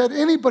that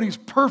anybody's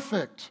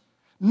perfect.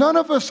 None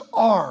of us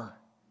are.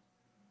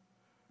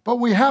 But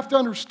we have to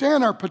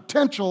understand our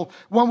potential.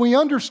 When we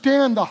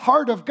understand the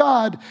heart of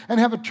God and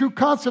have a true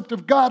concept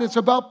of God, it's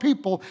about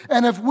people.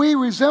 And if we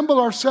resemble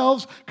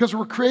ourselves because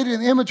we're created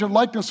in the image and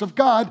likeness of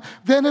God,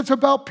 then it's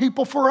about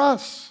people for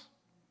us.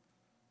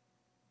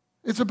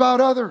 It's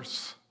about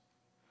others.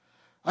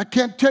 I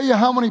can't tell you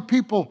how many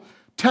people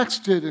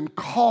texted and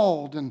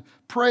called and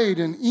prayed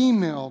and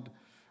emailed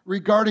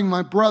regarding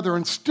my brother,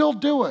 and still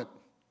do it.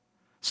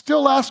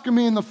 Still asking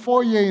me in the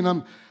foyer,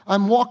 and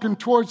I'm walking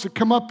towards to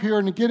come up here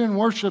and to get in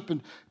worship,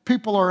 and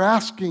people are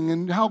asking,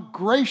 and how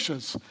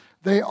gracious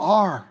they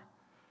are.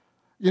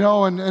 You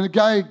know, and a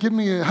guy gave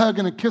me a hug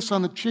and a kiss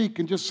on the cheek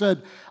and just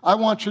said, I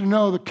want you to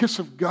know the kiss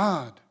of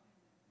God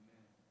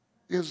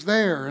is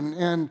there.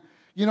 And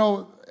you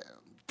know,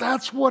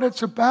 that's what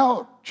it's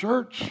about,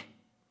 church.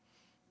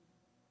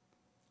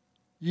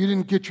 You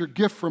didn't get your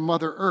gift from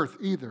Mother Earth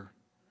either.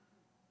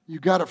 You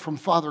got it from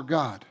Father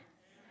God.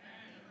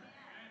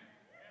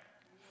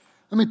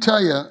 Let me tell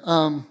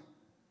you,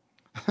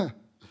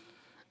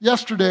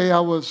 yesterday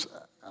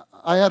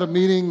I had a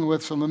meeting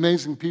with some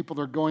amazing people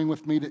that are going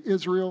with me to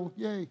Israel.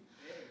 Yay.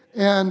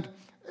 And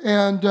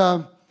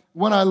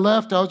when I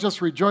left, I was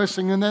just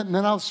rejoicing in it, and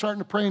then I was starting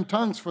to pray in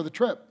tongues for the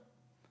trip.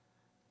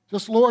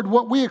 Just, Lord,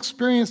 what we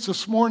experienced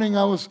this morning,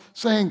 I was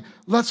saying,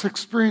 let's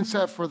experience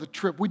that for the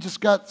trip. We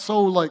just got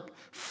so like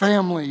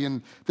family,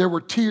 and there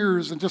were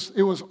tears, and just,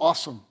 it was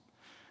awesome.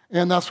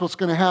 And that's what's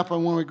going to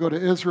happen when we go to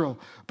Israel.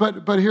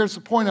 But here's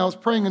the point. I was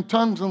praying in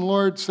tongues, and the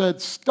Lord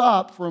said,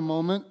 stop for a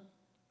moment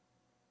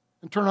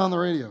and turn on the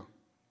radio.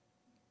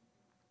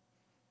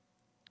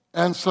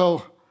 And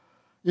so,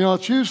 you know,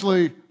 it's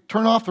usually,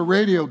 turn off the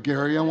radio,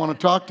 Gary. I want to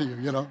talk to you,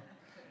 you know,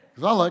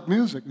 because I like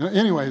music.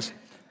 Anyways,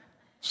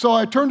 so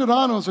I turned it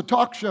on. It was a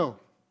talk show.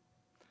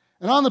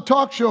 And on the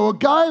talk show,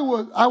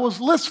 I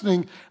was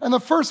listening, and the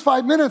first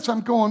 5 minutes,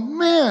 I'm going,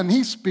 man,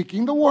 he's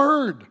speaking the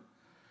word.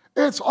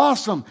 It's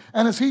awesome.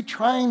 And is he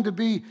trying to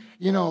be,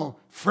 you know,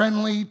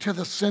 friendly to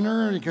the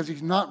sinner because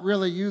he's not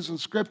really using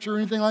scripture or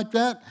anything like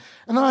that?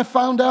 And then I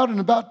found out in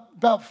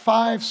about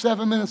 5,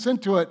 7 minutes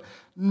into it,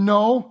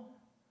 no,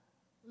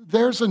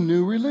 there's a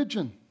new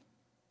religion.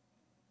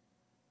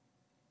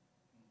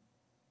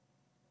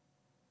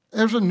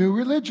 There's a new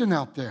religion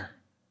out there.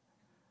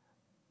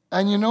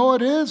 And you know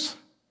what it is?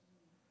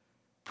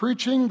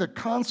 Preaching the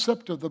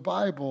concept of the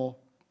Bible,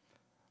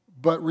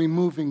 but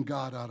removing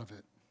God out of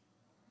it.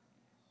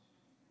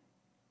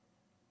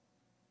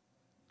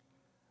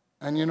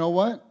 And you know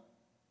what?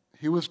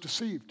 He was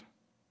deceived.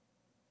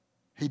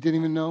 He didn't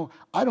even know.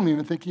 I don't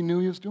even think he knew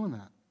he was doing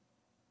that.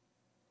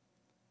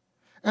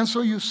 And so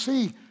you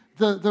see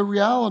the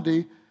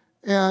reality,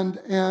 and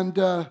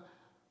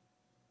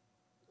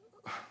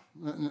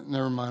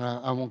never mind,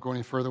 I won't go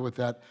any further with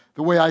that.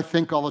 The way I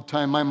think all the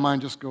time, my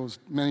mind just goes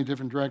many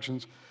different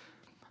directions.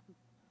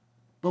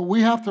 But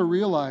we have to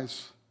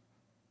realize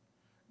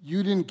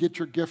you didn't get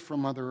your gift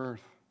from Mother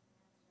Earth.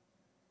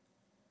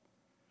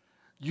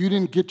 You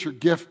didn't get your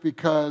gift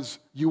because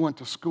you went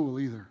to school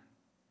either.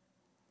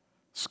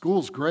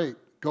 School's great.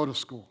 Go to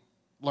school.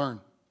 Learn.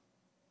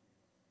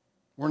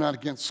 We're not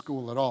against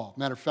school at all.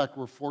 Matter of fact,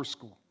 we're for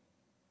school.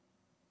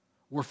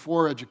 We're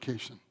for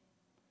education.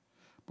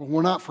 But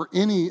we're not for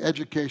any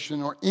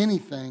education or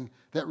anything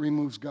that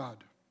removes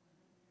God.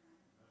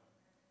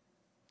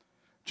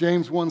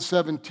 James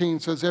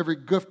 1:17 says, every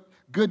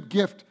good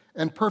gift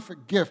and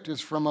perfect gift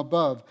is from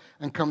above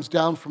and comes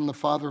down from the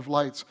Father of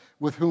lights,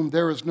 with whom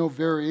there is no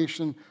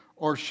variation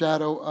or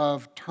shadow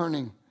of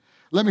turning.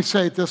 Let me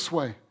say it this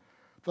way.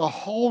 The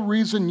whole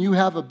reason you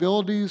have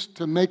abilities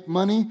to make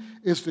money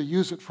is to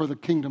use it for the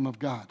kingdom of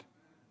God.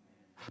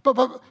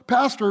 But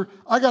Pastor,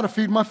 I got to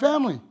feed my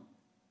family.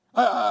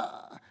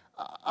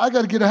 I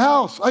got to get a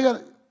house.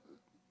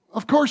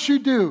 Of course you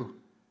do.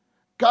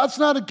 God's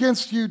not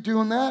against you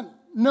doing that.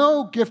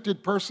 No,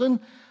 gifted person.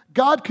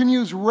 God can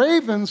use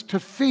ravens to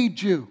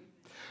feed you.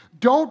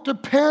 Don't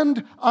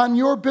depend on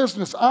your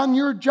business, on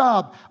your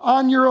job,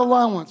 on your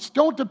allowance.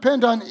 Don't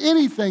depend on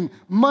anything,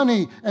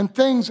 money and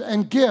things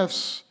and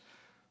gifts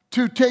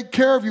to take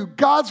care of you.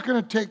 God's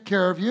going to take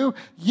care of you.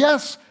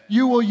 Yes,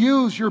 you will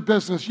use your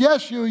business.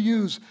 Yes, you'll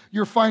use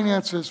your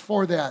finances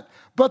for that.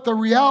 But the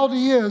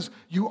reality is,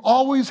 you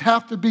always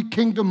have to be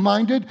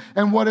kingdom-minded.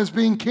 And what is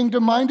being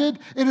kingdom-minded?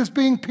 It is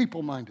being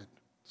people-minded.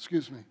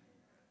 Excuse me.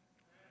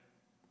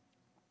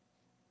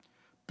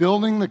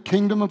 Building the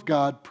kingdom of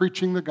God,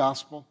 preaching the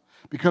gospel,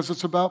 because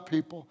it's about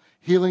people,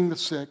 healing the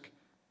sick,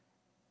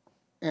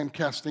 and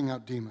casting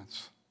out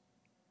demons.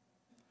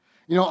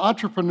 You know,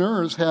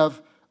 entrepreneurs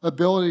have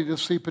ability to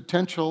see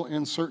potential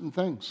in certain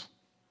things.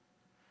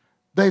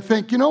 They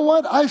think, you know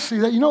what, I see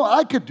that. You know,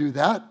 I could do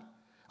that.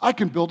 I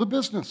can build a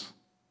business.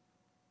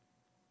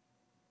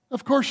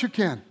 Of course you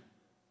can.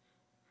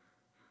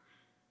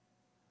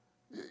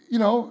 You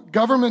know,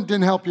 government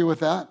didn't help you with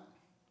that.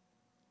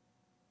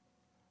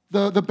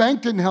 The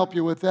bank didn't help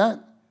you with that.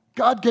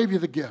 God gave you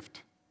the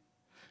gift.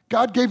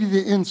 God gave you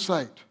the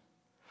insight.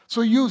 So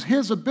use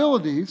His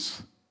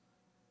abilities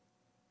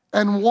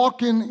and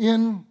walk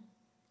in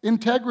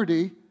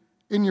integrity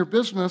in your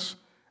business,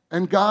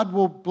 and God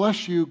will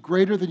bless you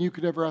greater than you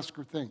could ever ask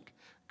or think,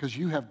 because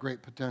you have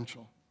great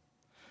potential.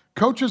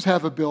 Coaches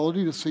have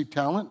ability to see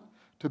talent,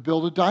 to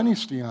build a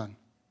dynasty on.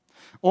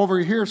 Over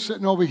here,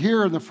 sitting over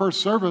here in the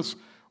first service,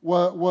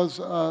 was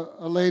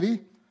a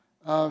lady.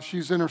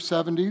 She's in her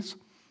 70s.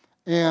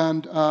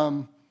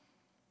 And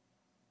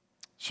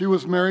she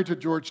was married to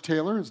George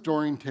Taylor, as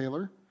Doreen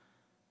Taylor.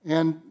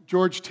 And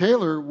George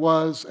Taylor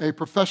was a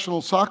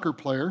professional soccer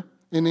player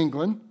in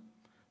England.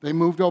 They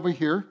moved over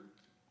here.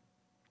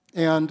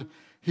 And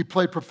he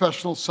played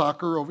professional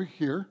soccer over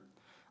here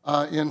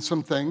in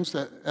some things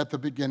at the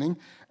beginning.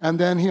 And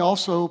then he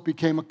also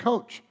became a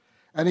coach.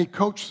 And he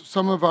coached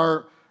some of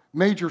our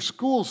major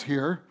schools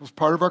here, was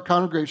part of our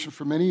congregation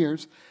for many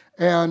years.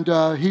 And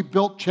he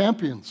built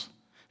champions.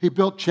 He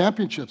built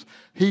championships.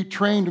 He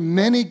trained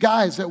many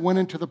guys that went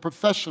into the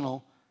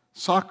professional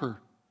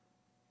soccer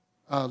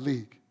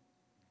league.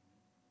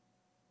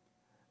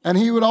 And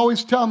he would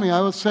always tell me,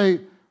 I would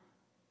say,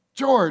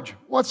 George,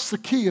 what's the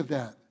key of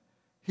that?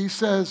 He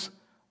says,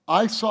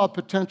 I saw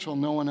potential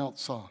no one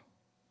else saw.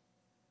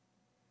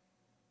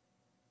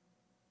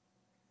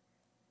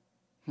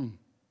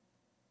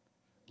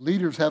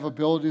 Leaders have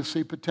ability to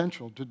see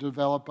potential, to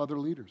develop other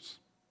leaders.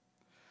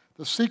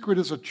 The secret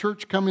is a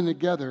church coming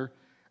together,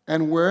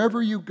 and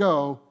wherever you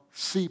go,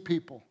 see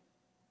people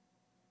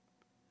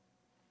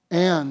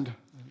and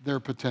their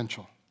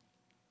potential.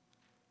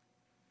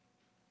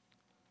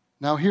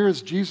 Now, here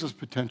is Jesus'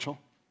 potential.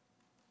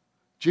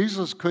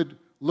 Jesus could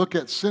look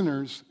at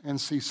sinners and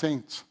see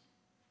saints.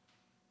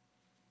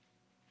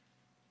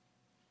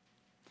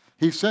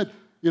 He said,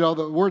 you know,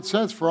 the word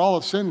says, for all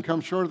of sin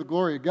comes short of the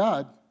glory of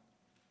God.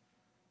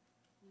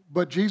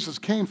 But Jesus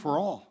came for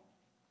all.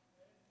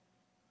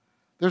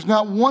 There's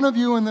not one of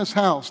you in this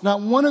house,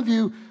 not one of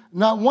you,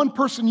 not one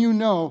person you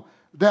know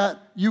that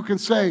you can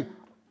say,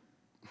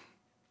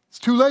 it's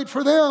too late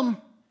for them.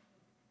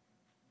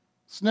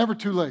 It's never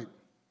too late.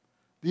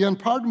 The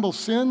unpardonable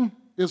sin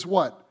is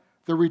what?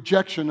 The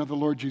rejection of the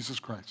Lord Jesus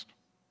Christ.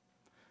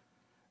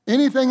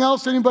 Anything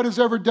else anybody's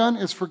ever done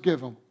is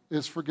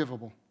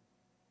forgivable.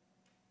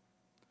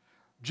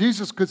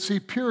 Jesus could see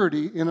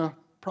purity in a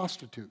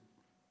prostitute.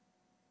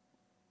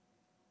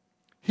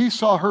 He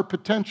saw her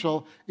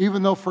potential,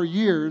 even though for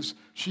years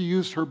she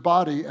used her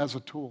body as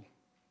a tool.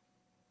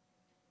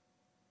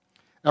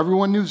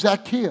 Everyone knew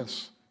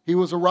Zacchaeus. He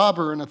was a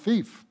robber and a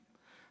thief.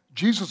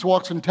 Jesus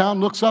walks in town,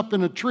 looks up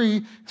in a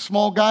tree,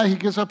 small guy, he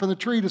gets up in the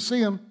tree to see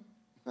him.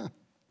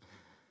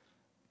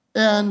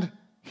 And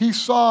he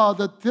saw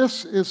that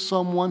this is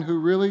someone who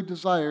really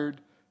desired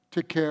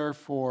to care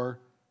for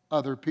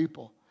other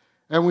people.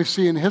 And we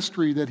see in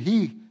history that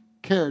he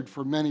cared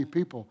for many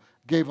people,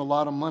 gave a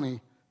lot of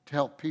money to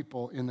help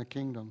people in the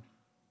kingdom.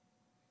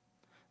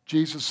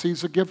 Jesus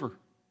sees a giver.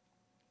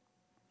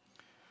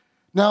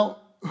 Now,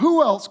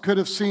 who else could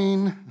have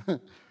seen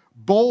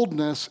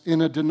boldness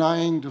in a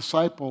denying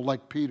disciple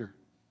like Peter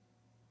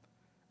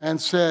and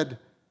said,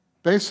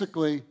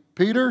 basically,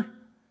 Peter,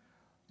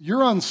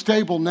 you're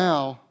unstable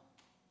now,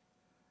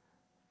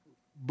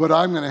 but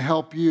I'm going to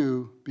help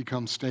you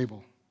become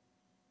stable.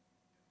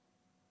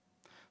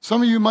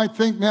 Some of you might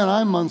think, man,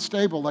 I'm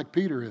unstable like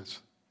Peter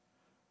is.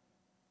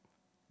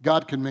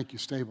 God can make you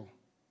stable.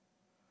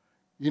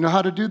 You know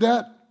how to do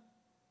that?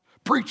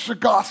 Preach the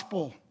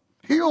gospel.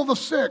 Heal the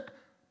sick.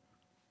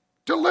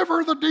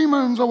 Deliver the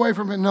demons away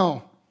from it.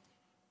 No.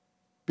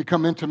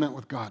 Become intimate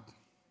with God.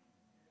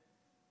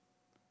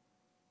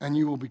 And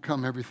you will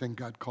become everything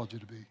God called you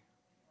to be.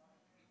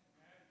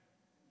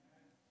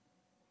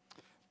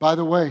 By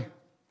the way,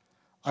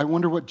 I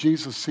wonder what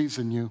Jesus sees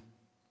in you.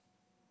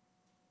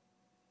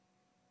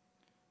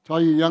 To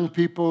all you young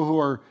people who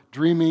are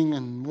dreaming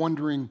and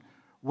wondering,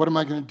 what am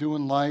I going to do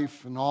in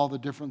life and all the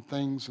different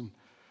things, and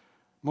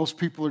most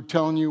people are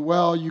telling you,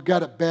 well, you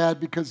got it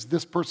bad because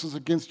this person's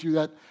against you.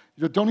 That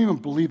don't even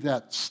believe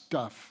that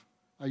stuff.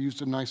 I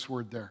used a nice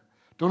word there.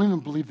 Don't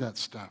even believe that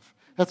stuff.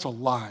 That's a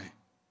lie.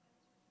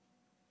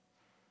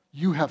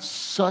 You have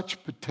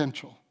such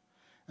potential.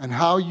 And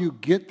how you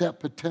get that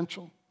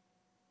potential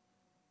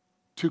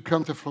to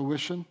come to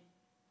fruition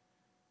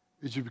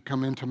is you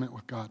become intimate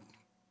with God.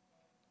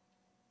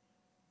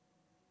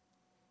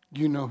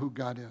 You know who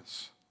God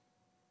is.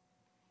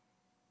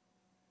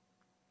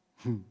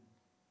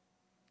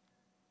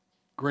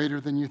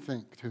 Greater than you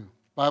think, too.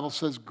 Bible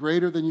says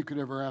greater than you could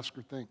ever ask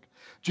or think.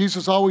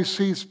 Jesus always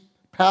sees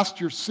past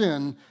your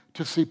sin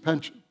to see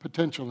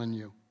potential in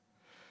you.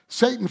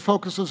 Satan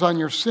focuses on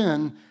your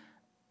sin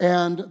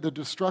and the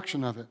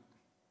destruction of it.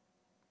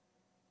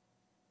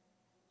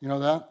 You know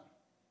that?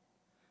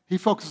 He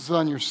focuses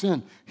on your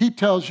sin. He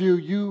tells you,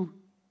 you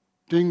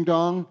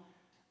ding-dong,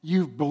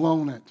 you've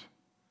blown it.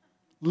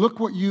 Look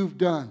what you've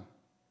done.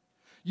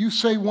 You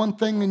say one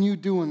thing and you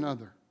do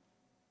another.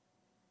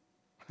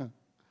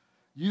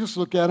 You just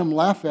look at them,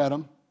 laugh at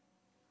them,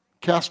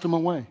 cast them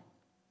away.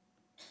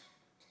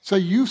 So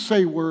you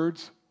say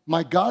words,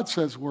 my God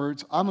says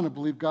words, I'm going to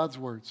believe God's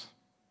words.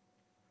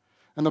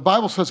 And the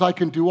Bible says I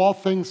can do all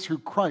things through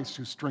Christ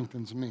who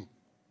strengthens me.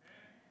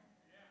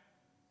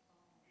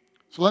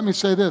 So let me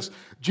say this.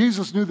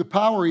 Jesus knew the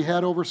power he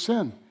had over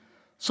sin.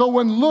 So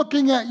when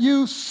looking at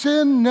you,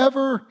 sin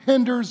never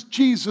hinders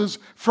Jesus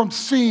from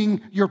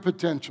seeing your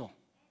potential.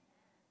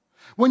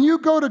 When you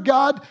go to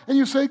God and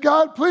you say,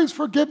 God, please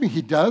forgive me.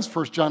 He does,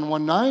 1 John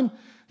 1:9.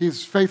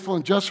 He's faithful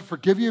and just to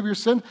forgive you of your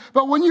sin.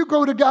 But when you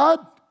go to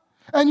God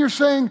and you're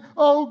saying,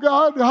 oh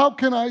God, how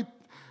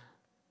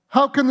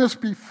can this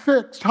be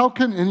fixed?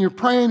 And you're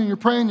praying,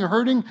 you're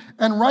hurting,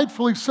 and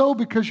rightfully so,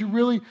 because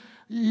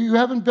you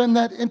haven't been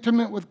that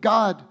intimate with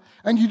God.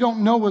 And you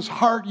don't know his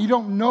heart. You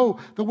don't know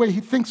the way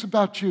he thinks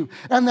about you.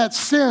 And that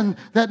sin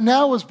that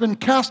now has been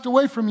cast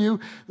away from you,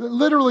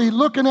 literally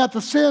looking at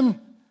the sin,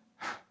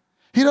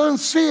 he doesn't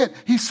see it.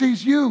 He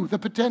sees you, the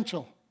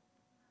potential.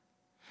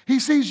 He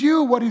sees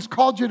you, what he's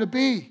called you to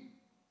be.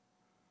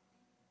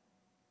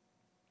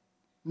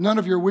 None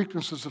of your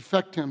weaknesses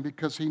affect him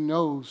because he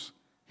knows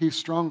he's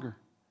stronger.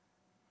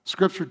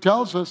 Scripture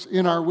tells us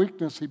in our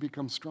weakness he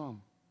becomes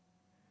strong.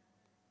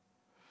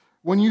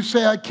 When you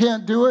say, I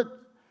can't do it,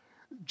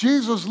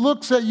 Jesus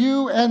looks at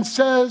you and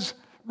says,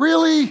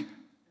 really?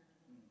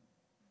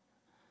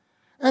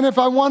 And if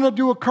I want to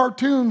do a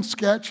cartoon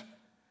sketch,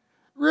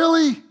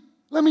 really?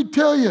 Let me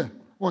tell you,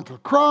 went to the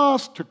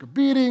cross, took a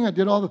beating, I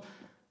did all the...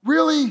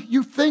 Really?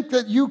 You think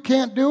that you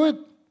can't do it?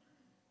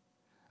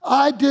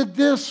 I did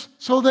this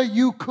so that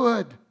you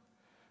could.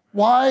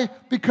 Why?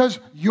 Because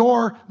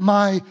you're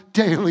my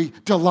daily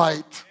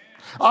delight.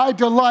 I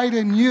delight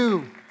in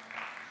you.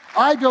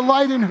 I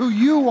delight in who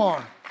you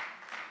are.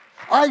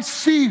 I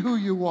see who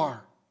you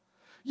are.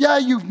 Yeah,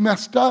 you've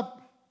messed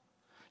up.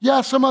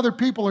 Yeah, some other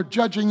people are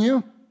judging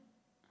you.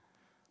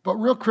 But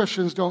real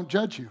Christians don't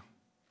judge you.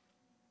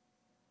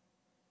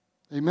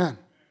 Amen.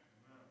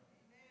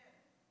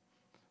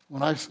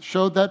 When I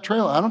showed that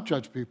trailer, I don't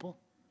judge people.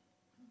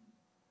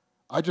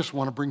 I just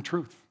want to bring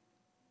truth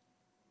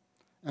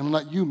and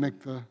let you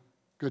make the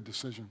good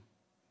decision.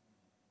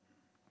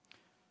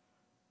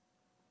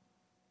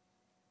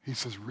 He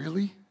says,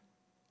 really?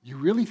 You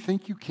really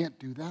think you can't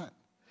do that?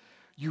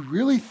 You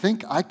really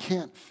think I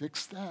can't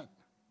fix that?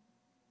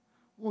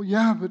 Well,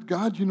 yeah, but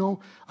God,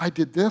 I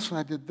did this and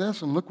I did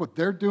this, and look what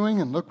they're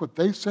doing, and look what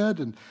they said,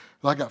 and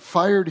I got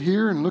fired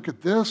here, and look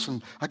at this,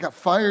 and I got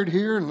fired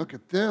here, and look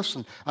at this,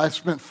 and I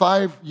spent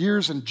 5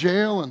 years in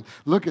jail, and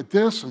look at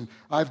this, and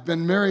I've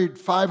been married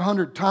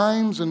 500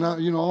 times, and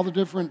all the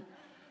different...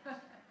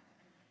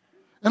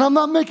 And I'm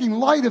not making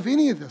light of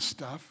any of this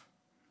stuff,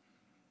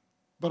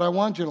 but I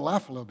want you to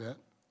laugh a little bit.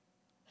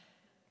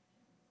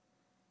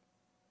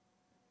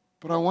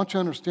 But I want you to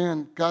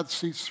understand, God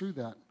sees through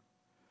that.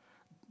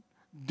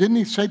 Didn't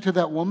he say to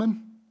that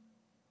woman,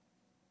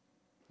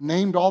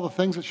 named all the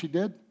things that she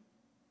did?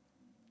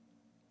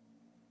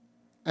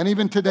 And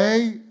even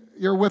today,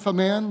 you're with a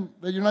man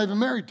that you're not even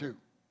married to.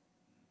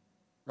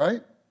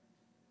 right?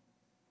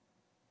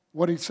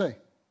 What did he say?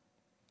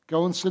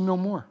 Go and sin no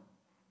more.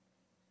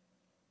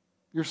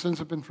 Your sins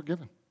have been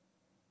forgiven.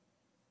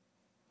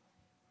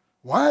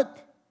 What?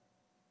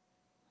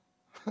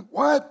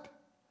 What?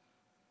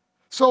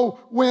 So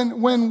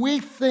when we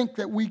think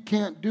that we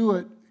can't do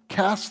it,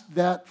 cast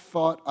that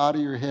thought out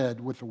of your head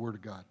with the Word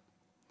of God.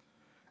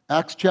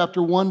 Acts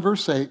chapter 1,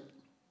 verse 8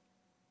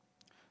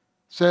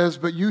 says,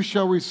 "But you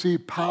shall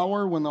receive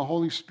power when the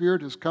Holy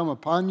Spirit has come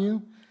upon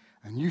you,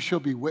 and you shall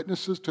be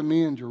witnesses to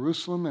me in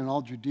Jerusalem and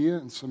all Judea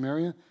and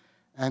Samaria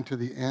and to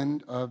the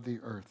end of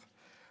the earth."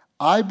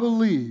 I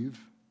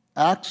believe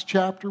Acts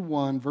chapter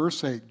 1,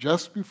 verse 8,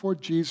 just before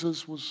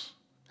Jesus was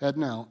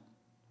heading out,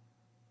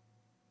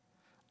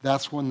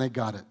 that's when they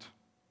got it.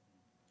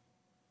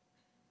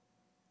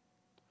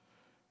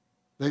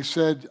 They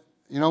said,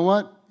 you know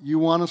what? You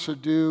want us to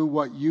do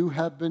what you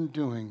have been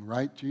doing,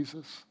 right,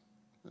 Jesus?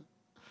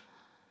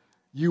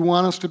 You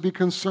want us to be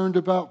concerned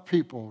about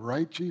people,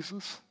 right,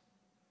 Jesus?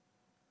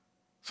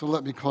 So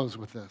let me close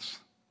with this.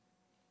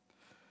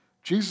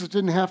 Jesus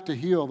didn't have to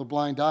heal the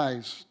blind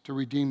eyes to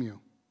redeem you.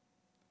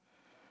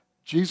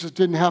 Jesus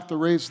didn't have to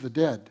raise the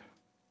dead.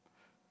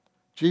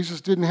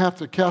 Jesus didn't have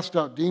to cast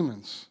out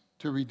demons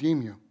to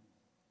redeem you.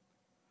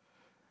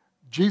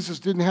 Jesus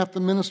didn't have to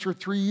minister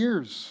 3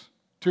 years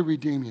to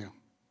redeem you.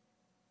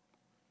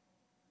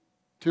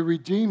 To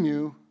redeem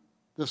you,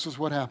 this is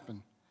what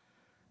happened.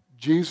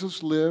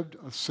 Jesus lived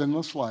a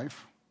sinless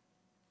life.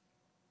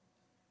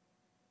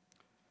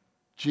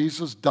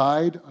 Jesus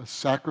died a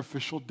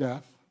sacrificial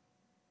death.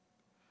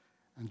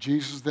 And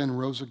Jesus then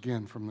rose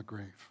again from the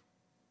grave.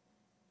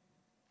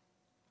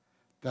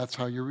 That's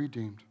how you're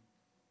redeemed.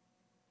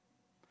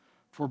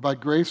 For by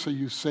grace are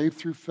you saved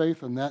through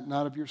faith, and that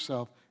not of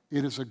yourself.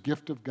 It is a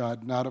gift of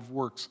God, not of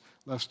works,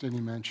 lest any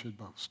man should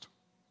boast.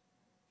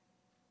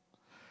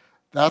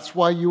 That's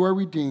why you are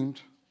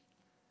redeemed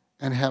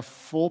and have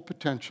full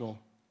potential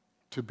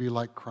to be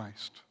like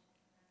Christ.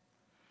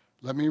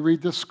 Let me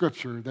read this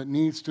scripture that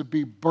needs to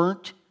be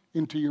burnt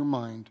into your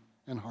mind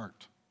and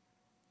heart.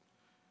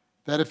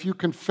 That if you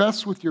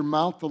confess with your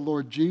mouth the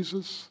Lord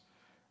Jesus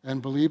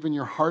and believe in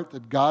your heart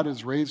that God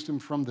has raised him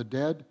from the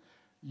dead,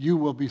 you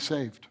will be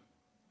saved.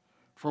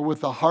 For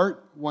with the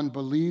heart one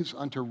believes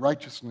unto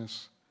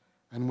righteousness,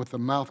 and with the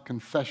mouth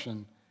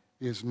confession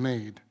is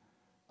made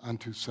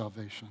unto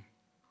salvation.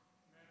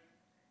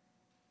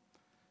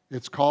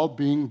 It's called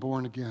being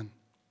born again.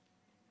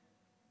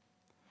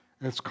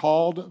 It's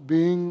called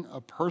being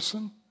a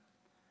person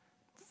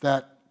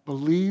that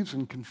believes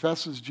and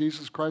confesses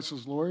Jesus Christ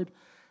as Lord,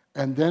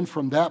 and then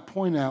from that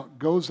point out,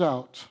 goes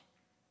out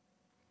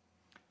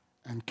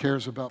and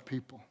cares about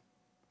people.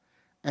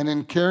 And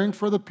in caring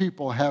for the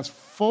people, has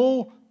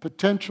full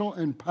potential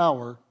and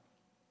power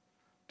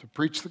to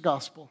preach the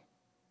gospel.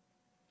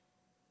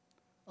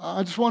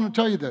 I just want to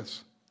tell you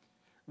this.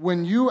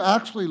 When you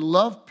actually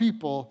love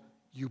people,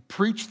 you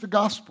preach the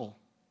gospel,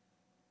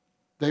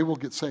 they will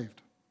get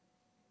saved.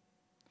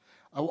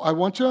 I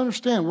want you to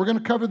understand, we're going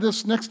to cover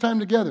this next time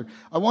together.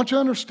 I want you to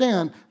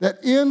understand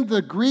that in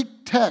the Greek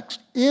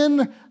text,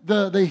 in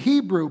the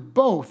Hebrew,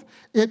 both,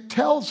 it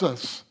tells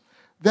us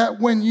that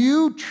when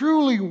you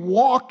truly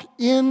walk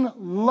in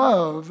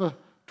love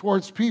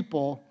towards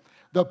people,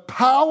 the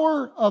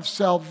power of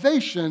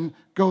salvation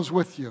goes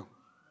with you.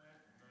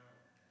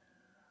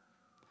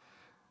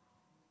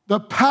 The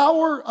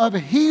power of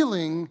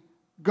healing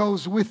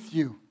goes with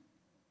you.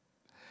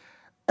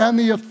 And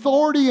the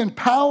authority and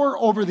power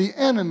over the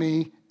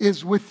enemy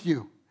is with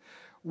you.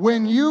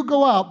 When you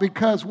go out,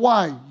 because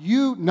why?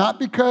 Not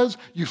because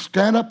you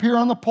stand up here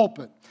on the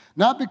pulpit,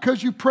 not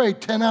because you pray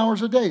 10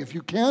 hours a day. If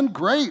you can,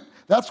 great.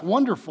 That's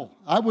wonderful.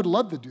 I would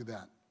love to do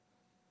that.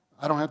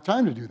 I don't have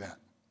time to do that.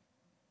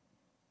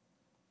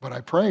 But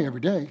I pray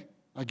every day.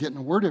 I get in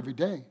the Word every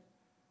day.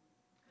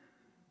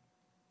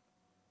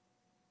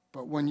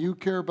 But when you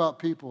care about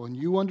people and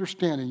you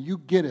understand and you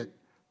get it,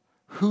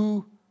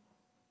 who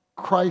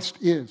Christ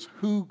is,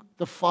 who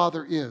the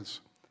Father is,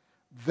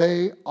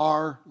 they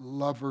are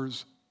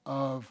lovers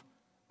of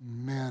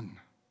men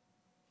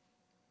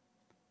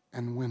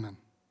and women.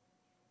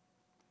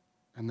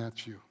 And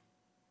that's you.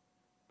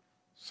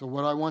 So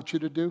what I want you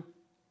to do,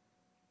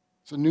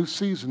 it's a new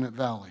season at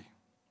Valley.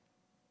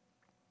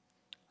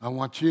 I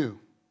want you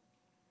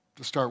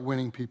to start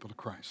winning people to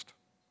Christ.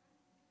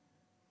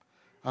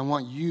 I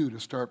want you to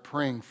start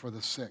praying for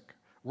the sick.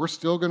 We're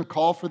still going to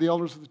call for the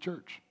elders of the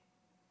church.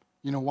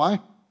 You know why?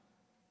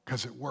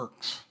 Because it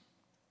works.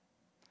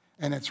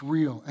 And it's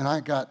real. And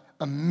I got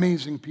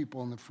amazing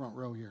people in the front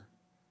row here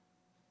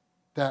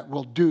that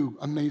will do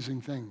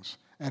amazing things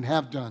and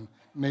have done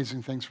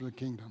amazing things for the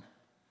kingdom.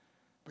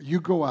 But you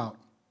go out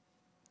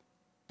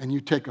and you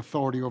take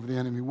authority over the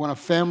enemy. When a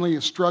family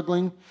is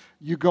struggling,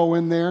 you go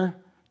in there.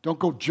 Don't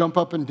go jump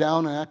up and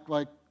down and act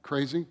like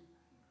crazy.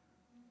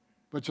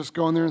 But just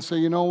go in there and say,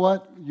 you know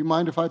what? You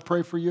mind if I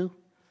pray for you?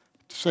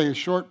 Say a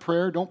short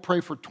prayer. Don't pray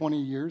for 20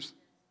 years.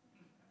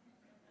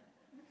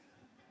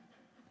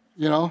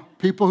 You know,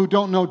 people who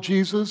don't know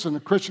Jesus and the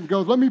Christian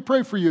goes, let me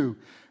pray for you.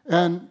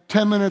 And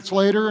 10 minutes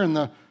later and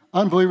the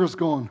Unbelievers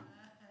going,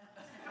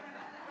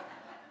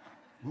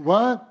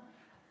 what?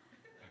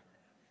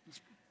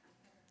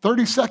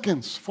 30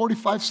 seconds,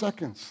 45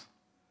 seconds.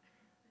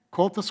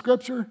 Quote the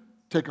scripture,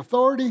 take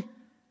authority,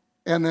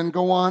 and then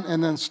go on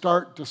and then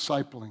start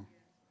discipling.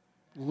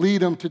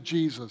 Lead them to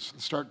Jesus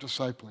and start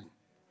discipling.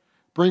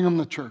 Bring them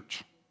to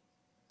church.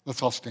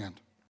 Let's all stand.